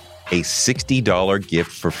plus a $60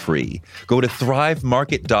 gift for free. Go to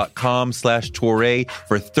thrivemarket.com/Toure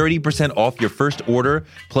for 30% off your first order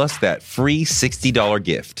plus that free $60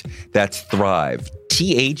 gift. That's Thrive,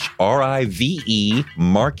 THRIVE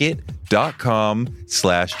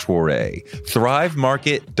market.com/Toure.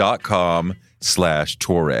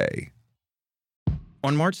 thrivemarket.com/Toure.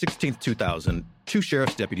 On March 16, 2000, 2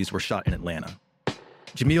 sheriff's deputies were shot in Atlanta.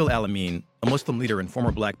 Jamil Al-Amin, a Muslim leader and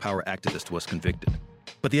former Black Power activist, was convicted.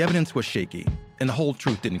 But the evidence was shaky, and the whole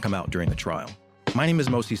truth didn't come out during the trial. My name is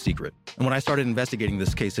Mosi Secret, and when I started investigating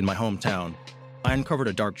this case in my hometown, I uncovered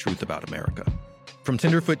a dark truth about America. From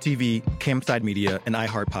Tenderfoot TV, Campside Media, and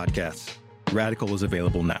iHeart Podcasts, Radical is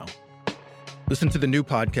available now. Listen to the new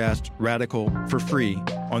podcast, Radical, for free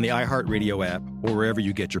on the iHeartRadio app or wherever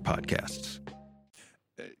you get your podcasts.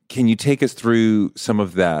 Can you take us through some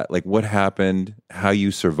of that? Like what happened, how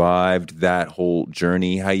you survived that whole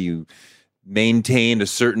journey, how you maintained a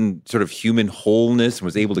certain sort of human wholeness and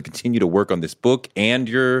was able to continue to work on this book and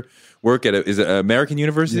your work at is it American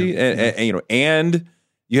University? Yeah. And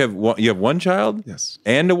you have one child? Yes.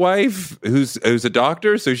 And a wife who's a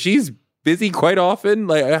doctor, so she's busy quite often.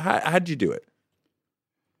 Like how'd you do it?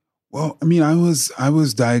 Well, I mean, I was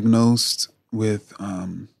diagnosed with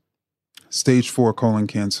stage 4 colon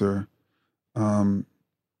cancer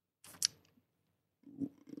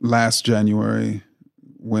last January,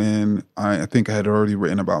 when I think I had already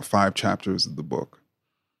written about 5 chapters of the book.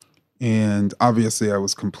 And obviously I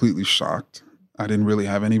was completely shocked. I didn't really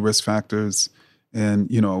have any risk factors.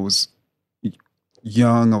 And, I was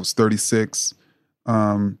young. I was 36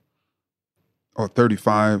 or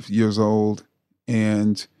 35 years old.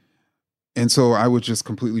 And so I was just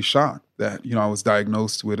completely shocked that, I was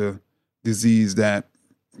diagnosed with a disease that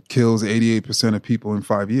kills 88% of people in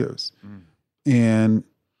 5 years. And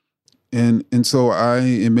so I,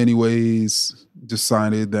 in many ways,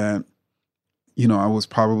 decided that, I was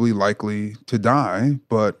probably likely to die,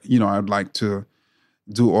 but, I'd like to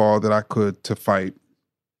do all that I could to fight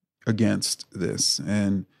against this.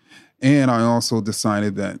 And I also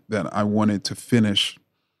decided that I wanted to finish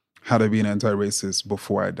How to Be an Anti-Racist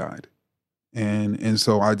before I died. And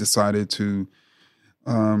so I decided to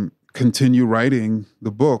continue writing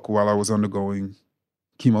the book while I was undergoing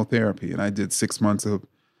chemotherapy. And I did 6 months of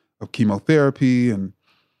chemotherapy,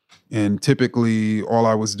 and typically all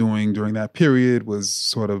I was doing during that period was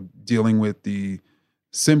sort of dealing with the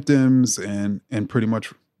symptoms and pretty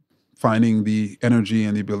much finding the energy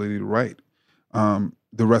and the ability to write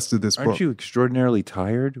the rest of this book. Aren't you extraordinarily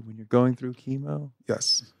tired when you're going through chemo?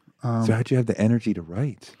 Yes. So how'd you have the energy to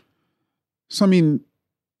write? So, I mean,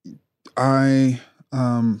 I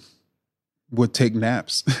would take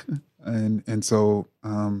naps. and so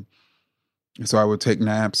I would take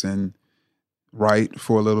naps and write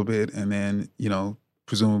for a little bit, and then,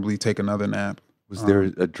 presumably take another nap. Was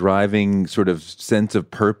there a driving sort of sense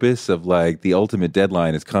of purpose of like the ultimate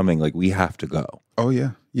deadline is coming, like we have to go? Oh,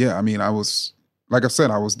 yeah. Yeah. I mean, I was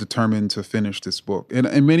determined to finish this book. And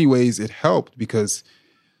in many ways it helped because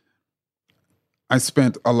I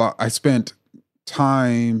spent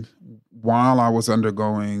time while I was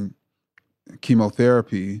undergoing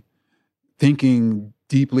chemotherapy thinking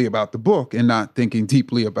deeply about the book and not thinking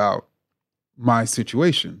deeply about my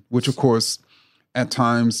situation, which of course at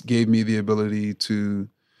times gave me the ability to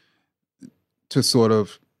sort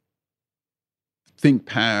of think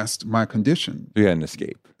past my condition. You had an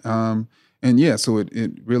escape. So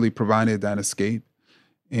it really provided that escape.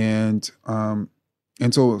 And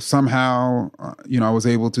so somehow, I was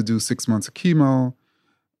able to do 6 months of chemo.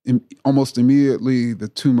 Almost immediately, the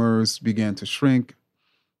tumors began to shrink.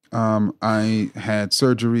 I had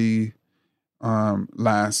surgery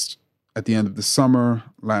at the end of the summer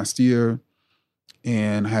last year,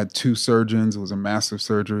 and had 2 surgeons. It was a massive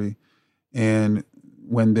surgery. And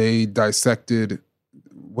when they dissected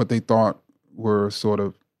what they thought were sort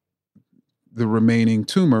of the remaining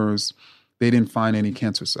tumors, they didn't find any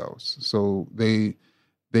cancer cells. So they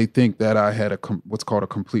think that I had what's called a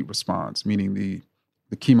complete response, meaning the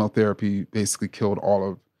chemotherapy basically killed all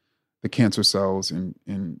of the cancer cells in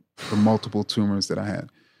the multiple tumors that I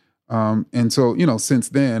had. And so, since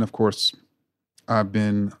then, of course, I've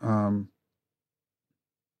been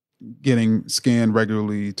getting scanned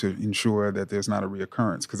regularly to ensure that there's not a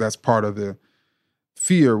reoccurrence, because that's part of the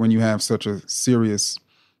fear when you have such a serious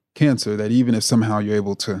cancer, that even if somehow you're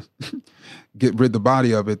able to get rid of the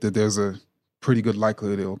body of it, that there's a pretty good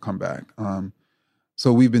likelihood it will come back.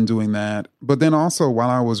 So we've been doing that. But then also while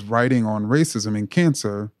I was writing on racism and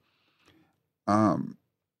cancer,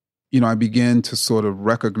 I began to sort of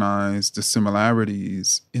recognize the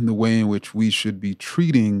similarities in the way in which we should be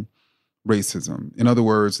treating racism. In other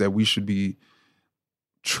words, that we should be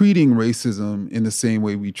treating racism in the same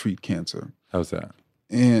way we treat cancer. How's that?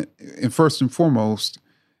 And first and foremost,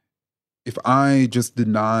 if I just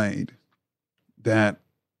denied that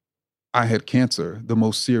I had cancer, the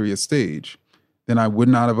most serious stage, then I would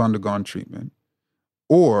not have undergone treatment.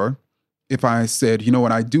 Or if I said, you know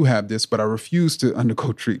what, I do have this, but I refuse to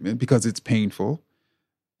undergo treatment because it's painful,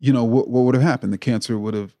 what would have happened? The cancer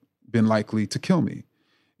would have been likely to kill me.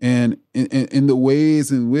 And in the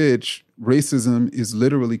ways in which racism is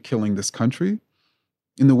literally killing this country,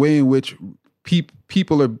 in the way in which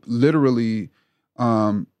people are literally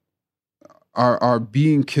are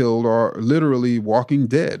being killed, or literally walking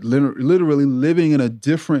dead, literally living in a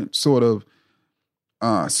different sort of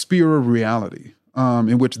sphere of reality,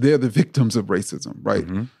 in which they're the victims of racism, right?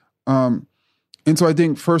 Mm-hmm. And so I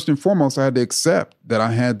think first and foremost, I had to accept that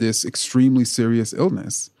I had this extremely serious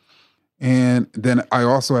illness. And then I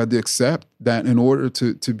also had to accept that in order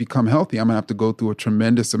to become healthy, I'm gonna have to go through a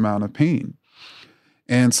tremendous amount of pain.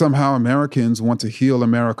 And somehow Americans want to heal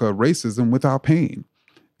America of racism without pain.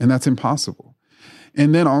 And that's impossible.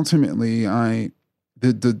 And then ultimately,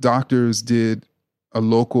 the doctors did a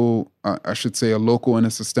local and a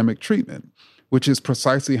systemic treatment, which is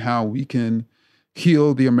precisely how we can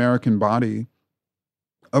heal the American body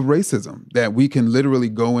of racism, that we can literally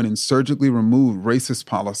go in and surgically remove racist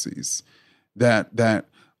policies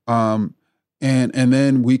and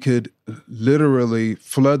then we could literally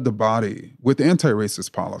flood the body with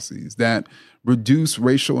anti-racist policies that reduce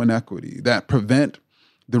racial inequity, that prevent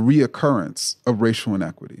the reoccurrence of racial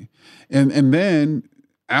inequity. And then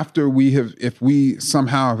after if we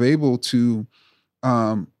somehow are able to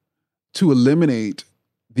eliminate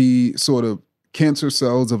the sort of cancer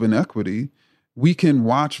cells of inequity, we can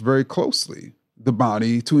watch very closely the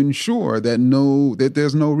body to ensure that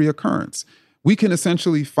there's no reoccurrence. We can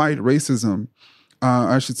essentially fight racism,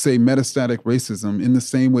 metastatic racism, in the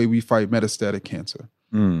same way we fight metastatic cancer.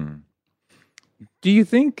 Mm. Do you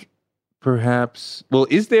think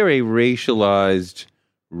is there a racialized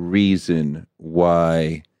reason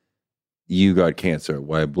why you got cancer,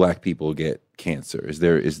 why Black people get cancer? Is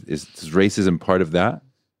racism part of that?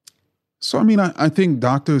 So, I think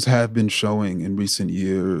doctors have been showing in recent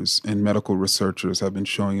years, and medical researchers have been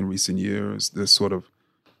showing in recent years, this sort of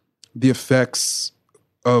the effects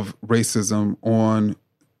of racism on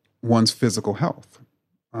one's physical health.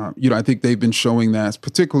 I think they've been showing that,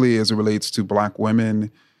 particularly as it relates to Black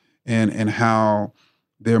women, and how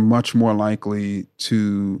they're much more likely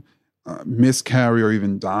to miscarry or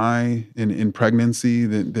even die in pregnancy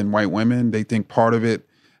than white women. They think part of it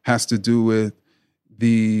has to do with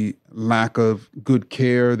the lack of good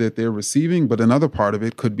care that they're receiving, but another part of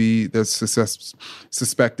it could be the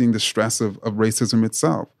suspecting the stress of racism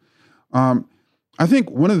itself. I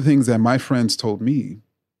think one of the things that my friends told me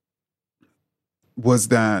was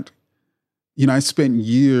that, I spent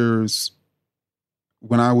years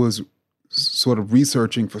when I was sort of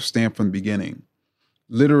researching for Stand From the Beginning,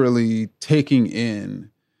 literally taking in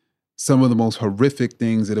some of the most horrific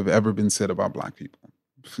things that have ever been said about Black people.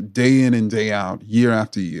 Day in and day out, year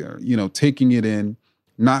after year, taking it in,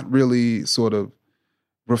 not really sort of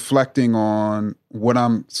reflecting on what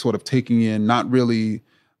I'm sort of taking in, not really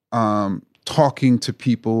talking to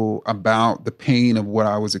people about the pain of what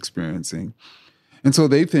I was experiencing. And so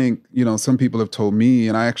they think, some people have told me,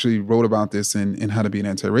 and I actually wrote about this in How to Be an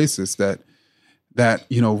Anti-Racist, that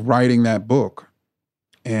writing that book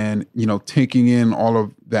and, taking in all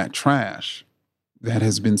of that trash that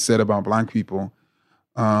has been said about Black people,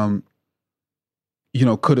 could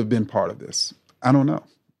have been part of this. I don't know.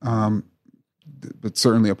 But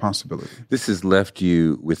certainly a possibility. This has left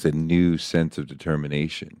you with a new sense of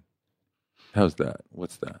determination. How's that?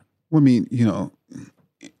 What's that? Well,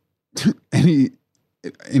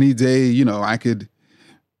 any day, I could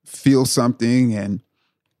feel something and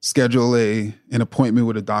schedule an appointment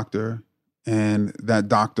with a doctor, and that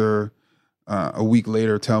doctor a week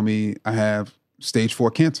later tell me I have stage 4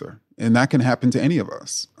 cancer. And that can happen to any of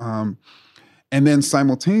us. And then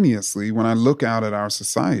simultaneously, when I look out at our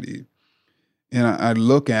society, and I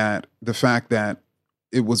look at the fact that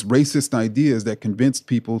it was racist ideas that convinced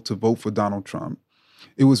people to vote for Donald Trump.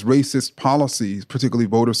 It was racist policies, particularly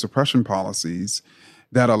voter suppression policies,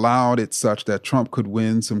 that allowed it such that Trump could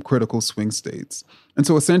win some critical swing states. And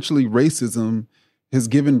so essentially racism has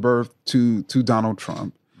given birth to Donald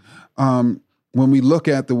Trump. When we look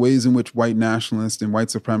at the ways in which white nationalists and white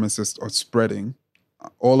supremacists are spreading,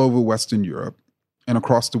 all over Western Europe and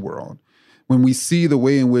across the world, when we see the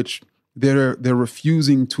way in which they're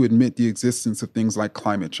refusing to admit the existence of things like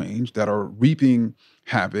climate change that are reaping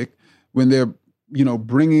havoc, when they're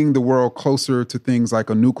bringing the world closer to things like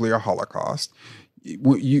a nuclear holocaust,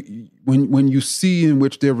 when you see in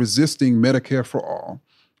which they're resisting Medicare for all,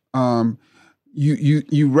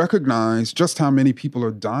 you recognize just how many people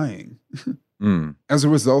are dying as a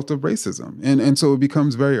result of racism, and so it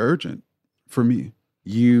becomes very urgent for me.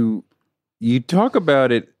 You talk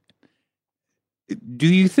about it. Do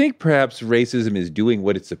you think perhaps racism is doing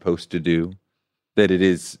what it's supposed to do? That it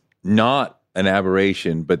is not an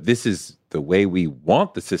aberration, but this is the way we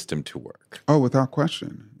want the system to work? Oh, without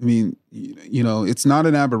question. I mean, it's not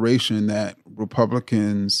an aberration that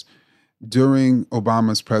Republicans during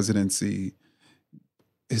Obama's presidency,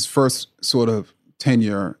 his first sort of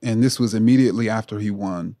tenure, and this was immediately after he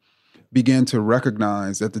won, began to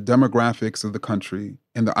recognize that the demographics of the country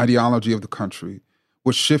and the ideology of the country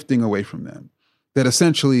was shifting away from them. That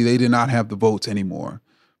essentially they did not have the votes anymore,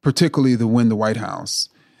 particularly to win the White House.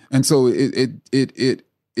 And so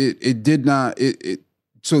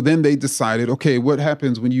so then they decided, okay, what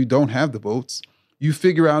happens when you don't have the votes? You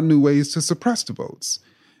figure out new ways to suppress the votes.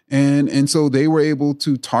 And so they were able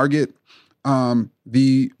to target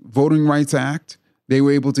the Voting Rights Act. They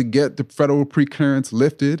were able to get the federal preclearance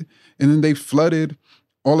lifted, and then they flooded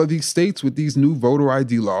all of these states with these new voter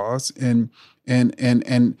ID laws, and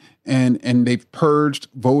they've purged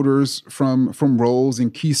voters from rolls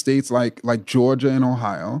in key states like Georgia and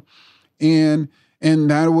Ohio, and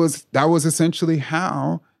that was essentially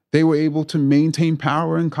how they were able to maintain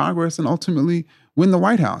power in Congress and ultimately win the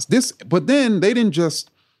White House. But then they didn't just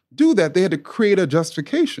do that; they had to create a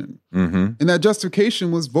justification, and that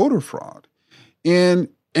justification was voter fraud. And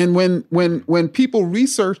when people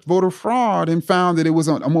researched voter fraud and found that it was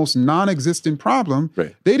an almost non-existent problem,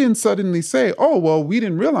 right, they didn't suddenly say, oh, well, we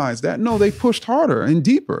didn't realize that. No, they pushed harder and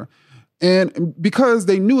deeper. And because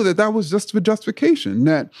they knew that was just a justification,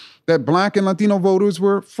 that Black and Latino voters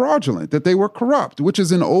were fraudulent, that they were corrupt, which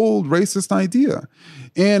is an old racist idea.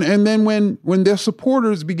 And then when their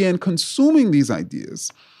supporters began consuming these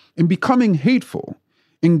ideas and becoming hateful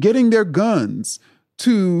and getting their guns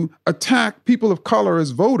to attack people of color as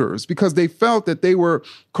voters because they felt that they were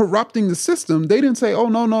corrupting the system, they didn't say, oh,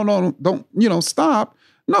 no, don't, stop.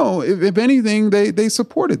 No, if anything, they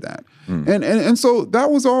supported that. And so that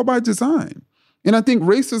was all by design. And I think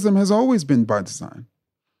racism has always been by design.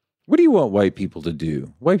 What do you want white people to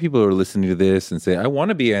do? White people are listening to this and say, I want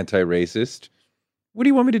to be anti-racist. What do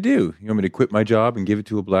you want me to do? You want me to quit my job and give it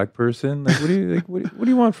to a Black person? What do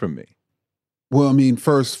you want from me? Well, I mean,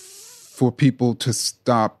 first, for people to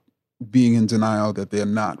stop being in denial that they're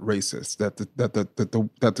not racist, that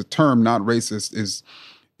the term not racist is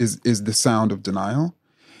the sound of denial.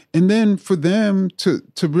 And then for them to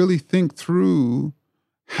really think through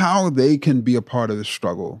how they can be a part of the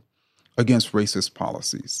struggle against racist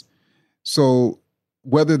policies. So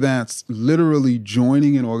whether that's literally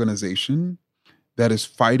joining an organization that is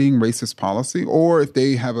fighting racist policy, or if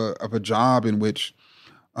they have a job in which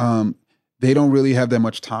they don't really have that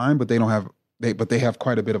much time, but they have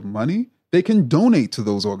quite a bit of money, they can donate to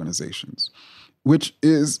those organizations, which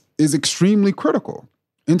is extremely critical.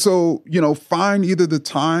 And so, find either the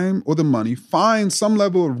time or the money, find some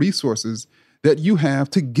level of resources that you have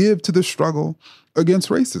to give to the struggle against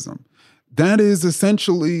racism. That is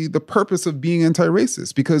essentially the purpose of being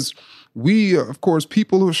anti-racist, because we, of course,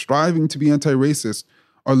 people who are striving to be anti-racist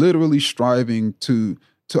are literally striving to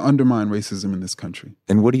undermine racism in this country.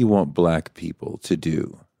 And what do you want Black people to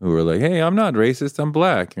do who are like, hey, I'm not racist, I'm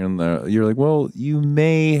Black? And you're like, well, you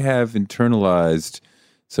may have internalized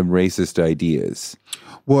some racist ideas.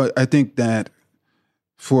 Well, I think that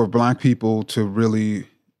for Black people to really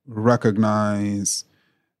recognize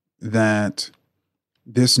that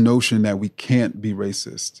this notion that we can't be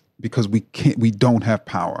racist because we don't have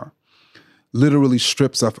power, literally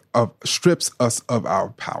strips us of our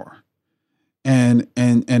power. And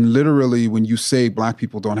literally, when you say Black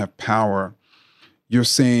people don't have power, you're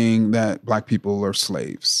saying that Black people are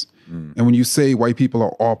slaves. And when you say white people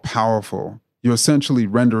are all powerful, you're essentially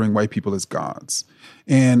rendering white people as gods.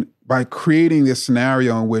 And by creating this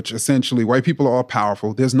scenario in which essentially white people are all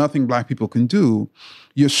powerful, there's nothing Black people can do,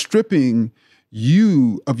 you're stripping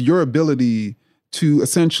you of your ability to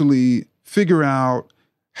essentially figure out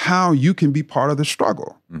how you can be part of the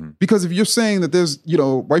struggle. Because if you're saying that there's,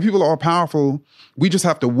 white people are all powerful, we just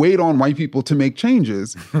have to wait on white people to make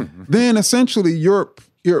changes, then essentially you're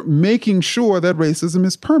making sure that racism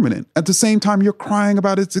is permanent. At the same time, you're crying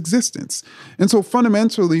about its existence. And so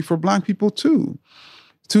fundamentally for Black people too,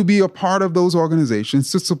 to be a part of those organizations,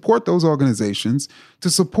 to support those organizations, to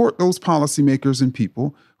support those policymakers and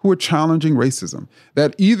people who are challenging racism.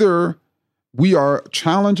 That either we are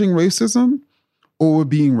challenging racism or we're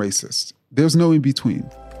being racist. There's no in between.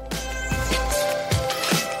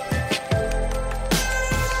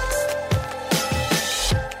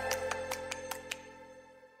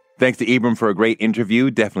 Thanks to Ibram for a great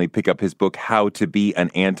interview. Definitely pick up his book, How to Be an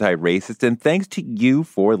Anti-Racist. And thanks to you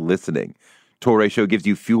for listening. Touré Show gives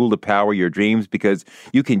you fuel to power your dreams because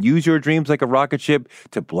you can use your dreams like a rocket ship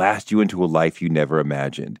to blast you into a life you never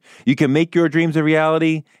imagined. You can make your dreams a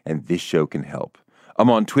reality, and this show can help.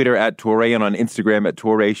 I'm on Twitter at Touré and on Instagram at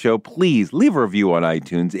Touré Show. Please leave a review on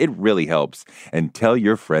iTunes. It really helps. And tell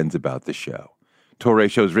your friends about the show. Touré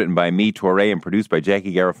Show is written by me, Touré, and produced by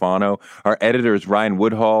Jackie Garofano. Our editor is Ryan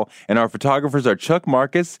Woodhall, and our photographers are Chuck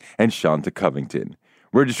Marcus and Shanta Covington.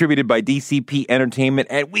 We're distributed by DCP Entertainment,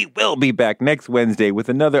 and we will be back next Wednesday with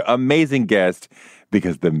another amazing guest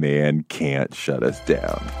because the man can't shut us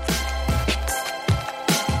down.